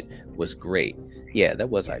blinded was great. Yeah, that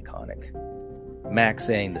was iconic. Max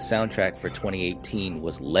saying the soundtrack for 2018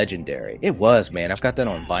 was legendary. It was, man. I've got that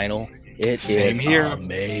on vinyl. It is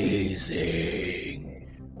amazing.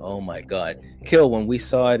 Oh my God. Kill, when we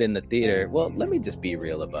saw it in the theater, well, let me just be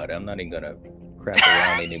real about it. I'm not even gonna crap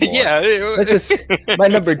around anymore. My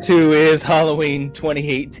number 2 is Halloween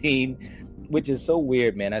 2018, which is so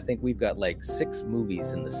weird, man. I think we've got like 6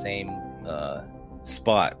 movies in the same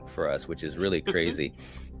spot for us, which is really crazy.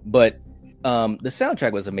 But the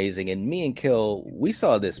soundtrack was amazing, and me and Kill, we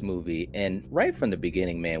saw this movie, and right from the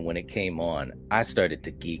beginning, man, when it came on, I started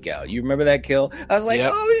to geek out. You remember that, Kill? I was like,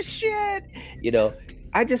 oh shit,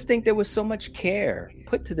 I just think there was so much care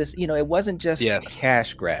put to this. It wasn't just a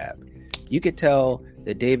cash grab. You could tell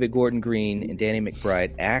that David Gordon Green and Danny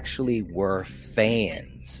McBride actually were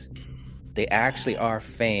fans. They actually are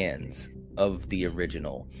fans of the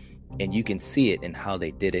original. And you can see it in how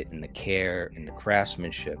they did it, and the care and the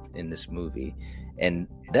craftsmanship in this movie. And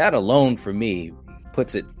that alone, for me,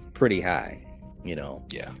 puts it pretty high,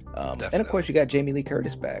 Yeah. And of course, you got Jamie Lee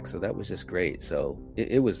Curtis back. So that was just great. So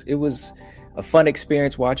it was a fun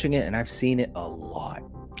experience watching it. And I've seen it a lot.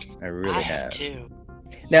 I really have. Too.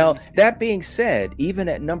 Now, that being said, even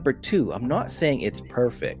at number 2, I'm not saying it's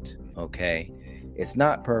perfect. Okay. It's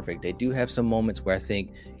not perfect. They do have some moments where I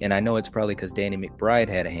think, and I know it's probably because Danny McBride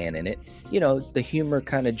had a hand in it, the humor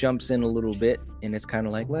kind of jumps in a little bit, and it's kind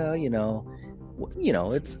of like, well,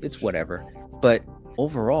 it's whatever. But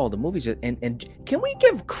overall, the movie just, and can we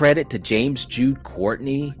give credit to James Jude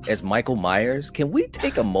Courtney as Michael Myers? Can we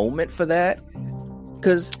take a moment for that?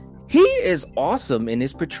 Because he is awesome in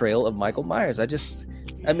his portrayal of Michael Myers.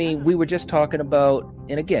 We were just talking about,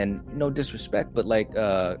 and again, no disrespect, but like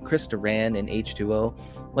Chris Duran in H2O,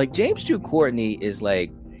 like James Jude Courtney is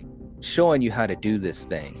like showing you how to do this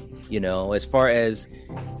thing, as far as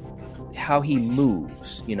how he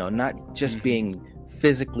moves, not just being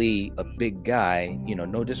physically a big guy,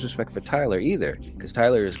 no disrespect for Tyler either, because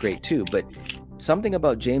Tyler is great too, but something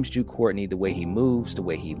about James Jude Courtney, the way he moves, the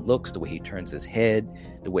way he looks, the way he turns his head,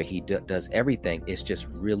 the way he does everything is just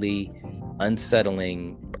really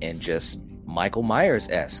unsettling and just Michael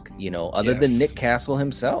Myers-esque, other than Nick Castle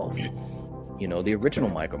himself, the original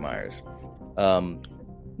Michael Myers.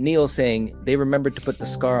 Neil saying they remembered to put the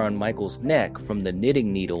scar on Michael's neck from the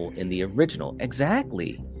knitting needle in the original.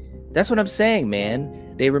 Exactly. That's what I'm saying,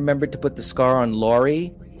 man. They remembered to put the scar on Laurie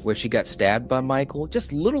where she got stabbed by Michael.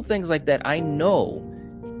 Just little things like that. I know.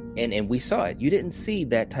 And we saw it. You didn't see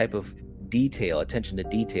that type of attention to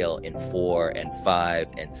detail in 4 and 5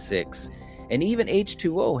 and 6. And even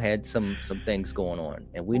H2O had some things going on.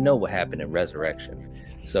 And we know what happened in Resurrection.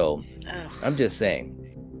 So I'm just saying.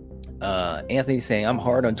 Anthony's saying, I'm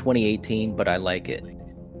hard on 2018, but I like it.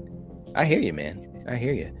 I hear you, man. I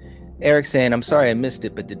hear you. Eric saying, I'm sorry I missed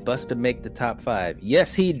it, but did Busta make the top 5?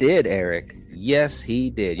 Yes, he did, Eric. Yes, he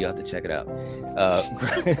did. You'll have to check it out.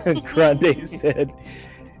 Grande said,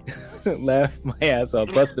 laugh my ass off.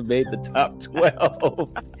 Busta made the top 12.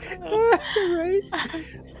 Right?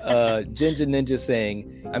 Ginger Ninja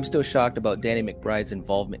saying, I'm still shocked about Danny McBride's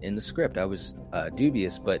involvement in the script. I was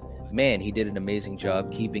dubious, but man, he did an amazing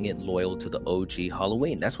job keeping it loyal to the OG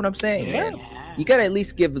Halloween. That's what I'm saying, man. You gotta at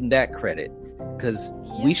least give him that credit, because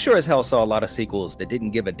we sure as hell saw a lot of sequels that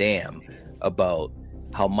didn't give a damn about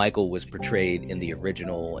how Michael was portrayed in the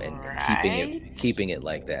original and keeping it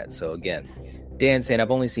like that. So again, Dan saying,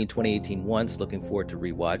 I've only seen 2018 once, looking forward to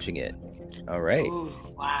rewatching it. All right. Ooh,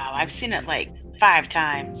 wow, I've seen it like 5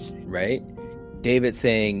 times. Right? David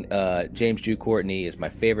saying, James Drew Courtney is my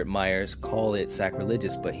favorite Myers. Call it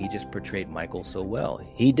sacrilegious, but he just portrayed Michael so well.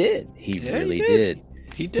 He did. He really did.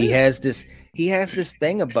 He did. He has this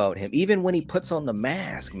thing about him. Even when he puts on the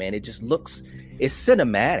mask, man, it just looks, it's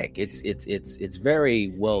cinematic. It's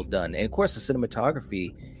very well done. And of course, the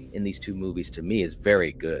cinematography in these two movies to me is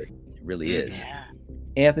very good. It really is. Yeah.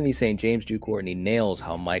 Anthony saying James Drew Courtney nails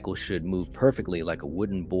how Michael should move perfectly like a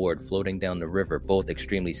wooden board floating down the river, both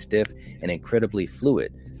extremely stiff and incredibly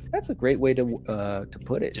fluid. That's a great way to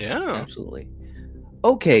put it. Yeah, absolutely.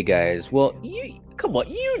 Okay, guys. Well, come on,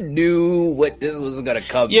 you knew what this was gonna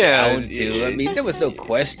come down to. I mean, there was no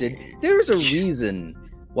question. There's a reason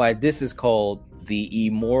why this is called the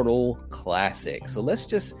Immortal Classic. So let's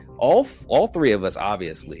just all 3 of us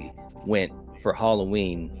obviously went for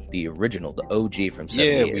Halloween, the original, the OG from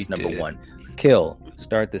 70 years, number 1. Kill,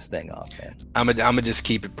 start this thing off, man. I'm gonna just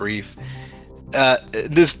keep it brief.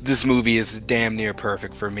 This movie is damn near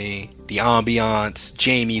perfect for me. The ambiance,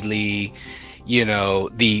 Jamie Lee, you know,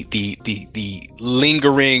 the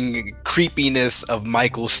lingering creepiness of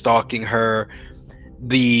Michael stalking her,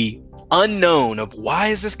 the unknown of why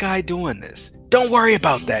is this guy doing this? Don't worry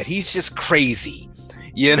about that. He's just crazy.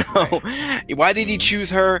 You know, why did he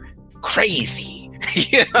choose her? Crazy.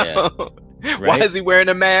 You know, why is he wearing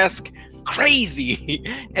a mask? Crazy.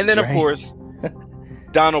 And then of course,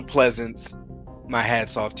 Donald Pleasance, my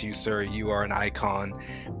hat's off to you, sir. You are an icon.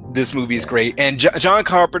 This movie is great. And John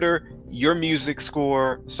Carpenter, your music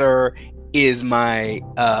score, sir, is my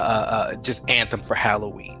just anthem for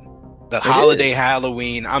Halloween. The holiday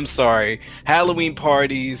Halloween. I'm sorry. Halloween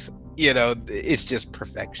parties, you know, it's just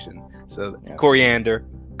perfection. So Coriander,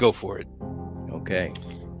 go for it. Okay.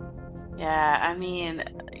 Yeah, I mean,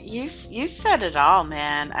 you said it all,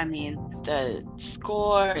 man. I mean, the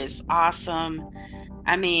score is awesome.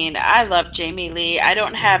 I mean, I love Jamie Lee. I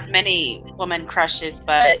don't have many woman crushes,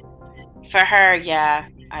 but for her, yeah,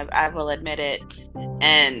 I will admit it.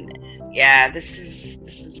 And yeah, this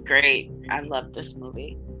is great. I love this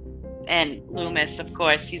movie. And Loomis, of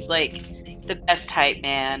course, he's like the best hype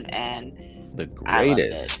man and the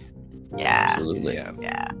greatest. Yeah, absolutely.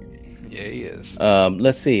 Yeah, he is.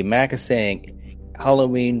 Let's see. Mac is saying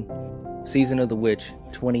Halloween, Season of the Witch,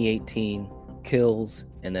 2018, Kills,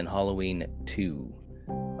 and then Halloween 2.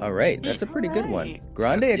 All right, that's a pretty good one.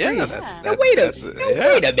 Grande agrees. Now wait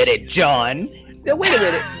a minute, John. Now wait a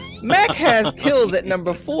minute. Mac has Kills at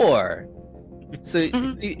number 4. So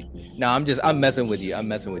I'm messing with you. I'm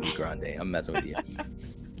messing with you, Grande. I'm messing with you.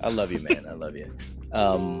 I love you, man. I love you.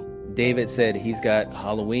 David said he's got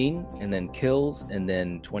Halloween and then Kills and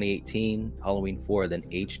then 2018 Halloween 4, then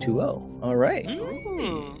H2O. All right.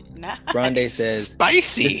 Nice. Grande says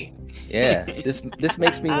spicy. This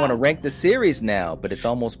makes me want to rank the series now, but it's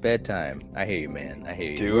almost bedtime. I hear you, man. I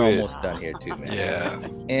hear you. We're almost done here too, man. Yeah.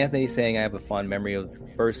 Anthony saying I have a fond memory of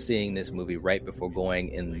first seeing this movie right before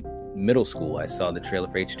going in middle school. I saw the trailer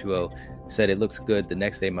for H2O, said it looks good. The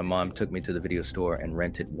next day my mom took me to the video store and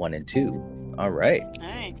rented 1 and 2. All right.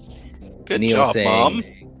 Nice. Good Neil job, saying, Mom.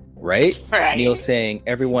 Right? Neil saying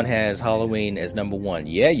everyone has Halloween as number 1.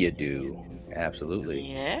 Yeah, you do.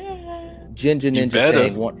 Absolutely. Yeah. Ginger Ninja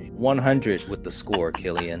saying 100 with the score,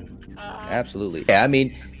 Killian. Absolutely. Yeah, I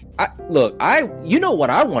mean, you know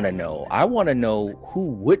what I want to know? I want to know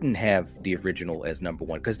who wouldn't have the original as number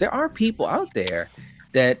 1, because there are people out there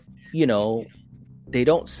that, you know, they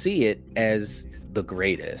don't see it as the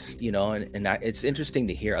greatest, you know, and it's interesting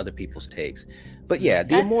to hear other people's takes. But yeah,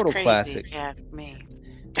 the Immortal Classic. Yeah, me.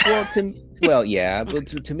 Well, yeah,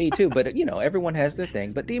 to me too. But you know, everyone has their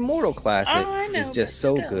thing. But the Immortal Classic is just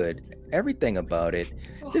so good. Everything about it.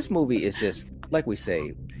 This movie is just like we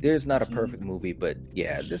say. There's not a perfect movie, but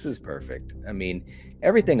yeah, this is perfect. I mean,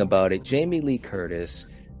 everything about it. Jamie Lee Curtis,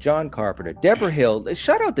 John Carpenter, Deborah Hill.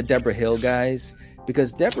 Shout out to Deborah Hill, guys,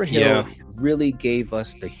 because Deborah Hill really gave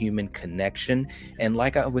us the human connection. And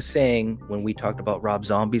like I was saying when we talked about Rob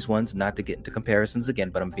Zombie's ones, not to get into comparisons again,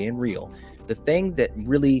 but I'm being real. The thing that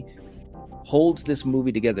really holds this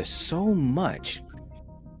movie together so much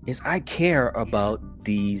is I care about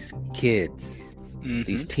these kids,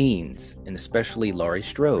 these teens, and especially Laurie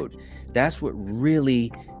Strode. That's what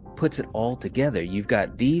really puts it all together. You've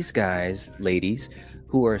got these guys, ladies,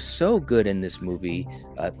 who are so good in this movie,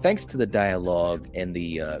 thanks to the dialogue and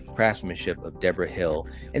the craftsmanship of Deborah Hill.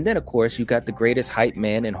 And then, of course, you got the greatest hype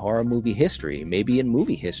man in horror movie history, maybe in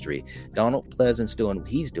movie history, Donald Pleasance doing what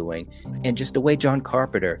he's doing, and just the way John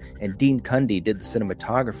Carpenter and Dean Cundy did the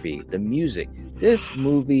cinematography, the music. This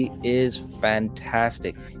movie is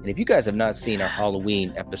fantastic. And if you guys have not seen our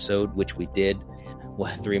Halloween episode, which we did,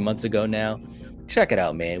 3 months ago now, check it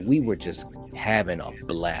out, man. We were just having a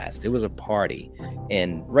blast. It was a party,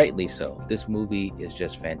 and rightly so. This movie is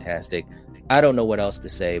just fantastic. I don't know what else to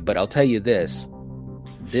say, but I'll tell you this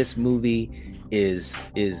movie is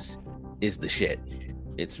the shit.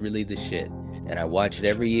 It's really the shit, and I watch it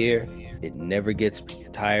every year. It never gets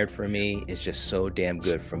tired for me. It's just so damn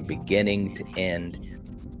good from beginning to end.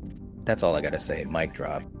 That's all I gotta say. Mic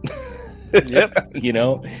drop. Yep. You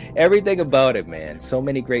know, everything about it, man. So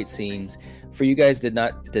many great scenes. For you guys that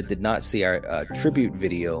did not see our tribute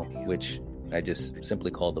video, which I just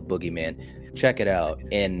simply call the Boogeyman, check it out.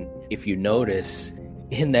 And if you notice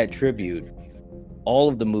in that tribute, all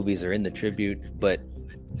of the movies are in the tribute, but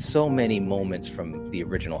so many moments from the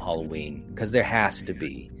original Halloween, because there has to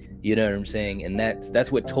be. You know what I'm saying? And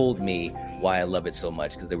that's what told me why I love it so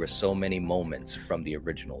much, because there were so many moments from the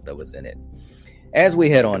original that was in it. As we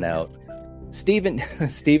head on out, Steven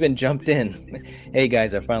jumped in. Hey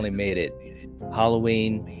guys, I finally made it.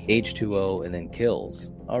 Halloween, H2O, and then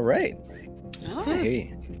Kills. All right. Oh.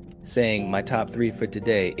 Hey, saying my top 3 for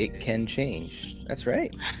today. It can change. That's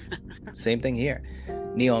right. Same thing here.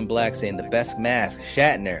 Neon Black saying the best mask,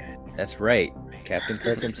 Shatner. That's right. Captain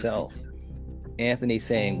Kirk himself. Anthony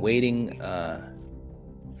saying waiting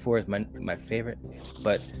for is my favorite,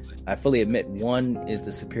 but I fully admit 1 is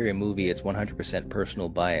the superior movie. It's 100% personal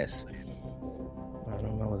bias. I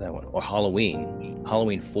don't know that one. Or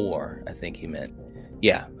Halloween 4, I think he meant.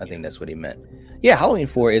 Yeah, I think that's what he meant. Yeah, Halloween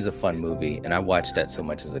 4 is a fun movie, and I watched that so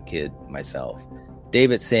much as a kid myself.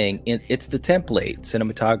 David saying it's the template,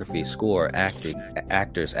 cinematography, score,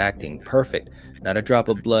 actors acting, perfect. Not a drop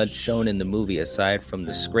of blood shown in the movie aside from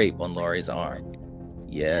the scrape on Laurie's arm.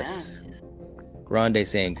 Yes. Yeah. Grande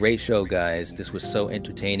saying, great show, guys. This was so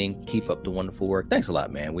entertaining. Keep up the wonderful work. Thanks a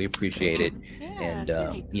lot, man. We appreciate it.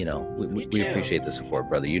 And, you know, we appreciate the support,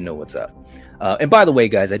 brother. You know what's up. And by the way,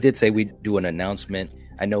 guys, I did say we'd do an announcement.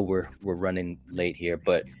 I know we're running late here,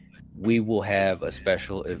 but we will have a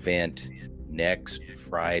special event next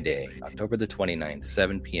Friday, October the 29th,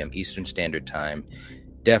 7 p.m. Eastern Standard Time.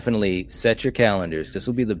 Definitely set your calendars. This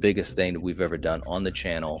will be the biggest thing that we've ever done on the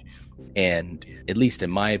channel. And at least in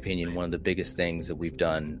my opinion, one of the biggest things that we've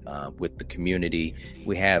done with the community.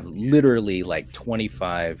 We have literally like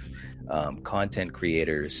 25 content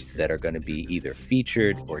creators that are going to be either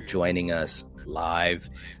featured or joining us live.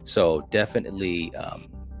 So definitely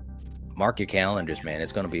mark your calendars, man.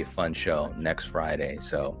 It's going to be a fun show next Friday.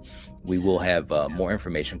 So we will have more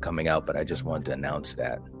information coming out, but I just wanted to announce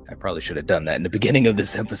that. I probably should have done that in the beginning of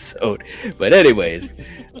this episode. But anyways,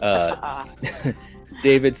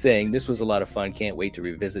 David saying, this was a lot of fun. Can't wait to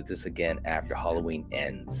revisit this again after Halloween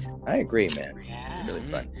ends. I agree, man. It's really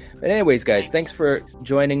fun. But anyways, guys, thanks for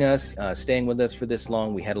joining us, staying with us for this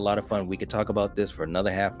long. We had a lot of fun. We could talk about this for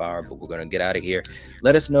another half hour, but we're going to get out of here.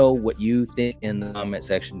 Let us know what you think in the comment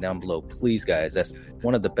section down below. Please, guys, that's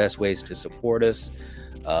one of the best ways to support us.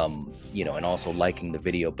 You know, and also liking the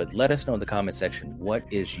video, but let us know in the comment section, what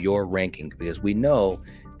is your ranking? Because we know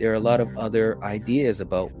there are a lot of other ideas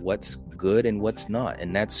about what's good and what's not,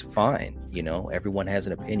 and that's fine. You know, everyone has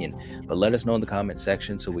an opinion, but let us know in the comment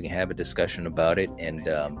section so we can have a discussion about it. And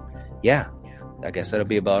yeah, I guess that'll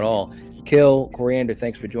be about all. Kill Coriander,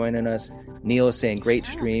 thanks for joining us. Neil is saying, great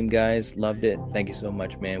stream, guys, loved it. Thank you so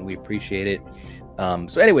much, man. We appreciate it.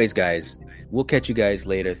 So anyways, guys, we'll catch you guys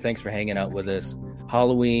later. Thanks for hanging out with us.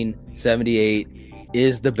 Halloween 78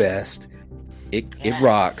 is the best. It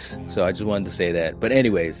rocks. So I just wanted to say that. But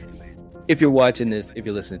anyways, if you're watching this, if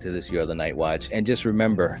you're listening to this, you're the Night Watch. And just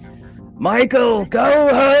remember, Michael, go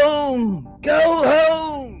home. Go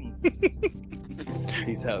home.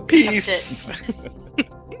 Peace out. Peace.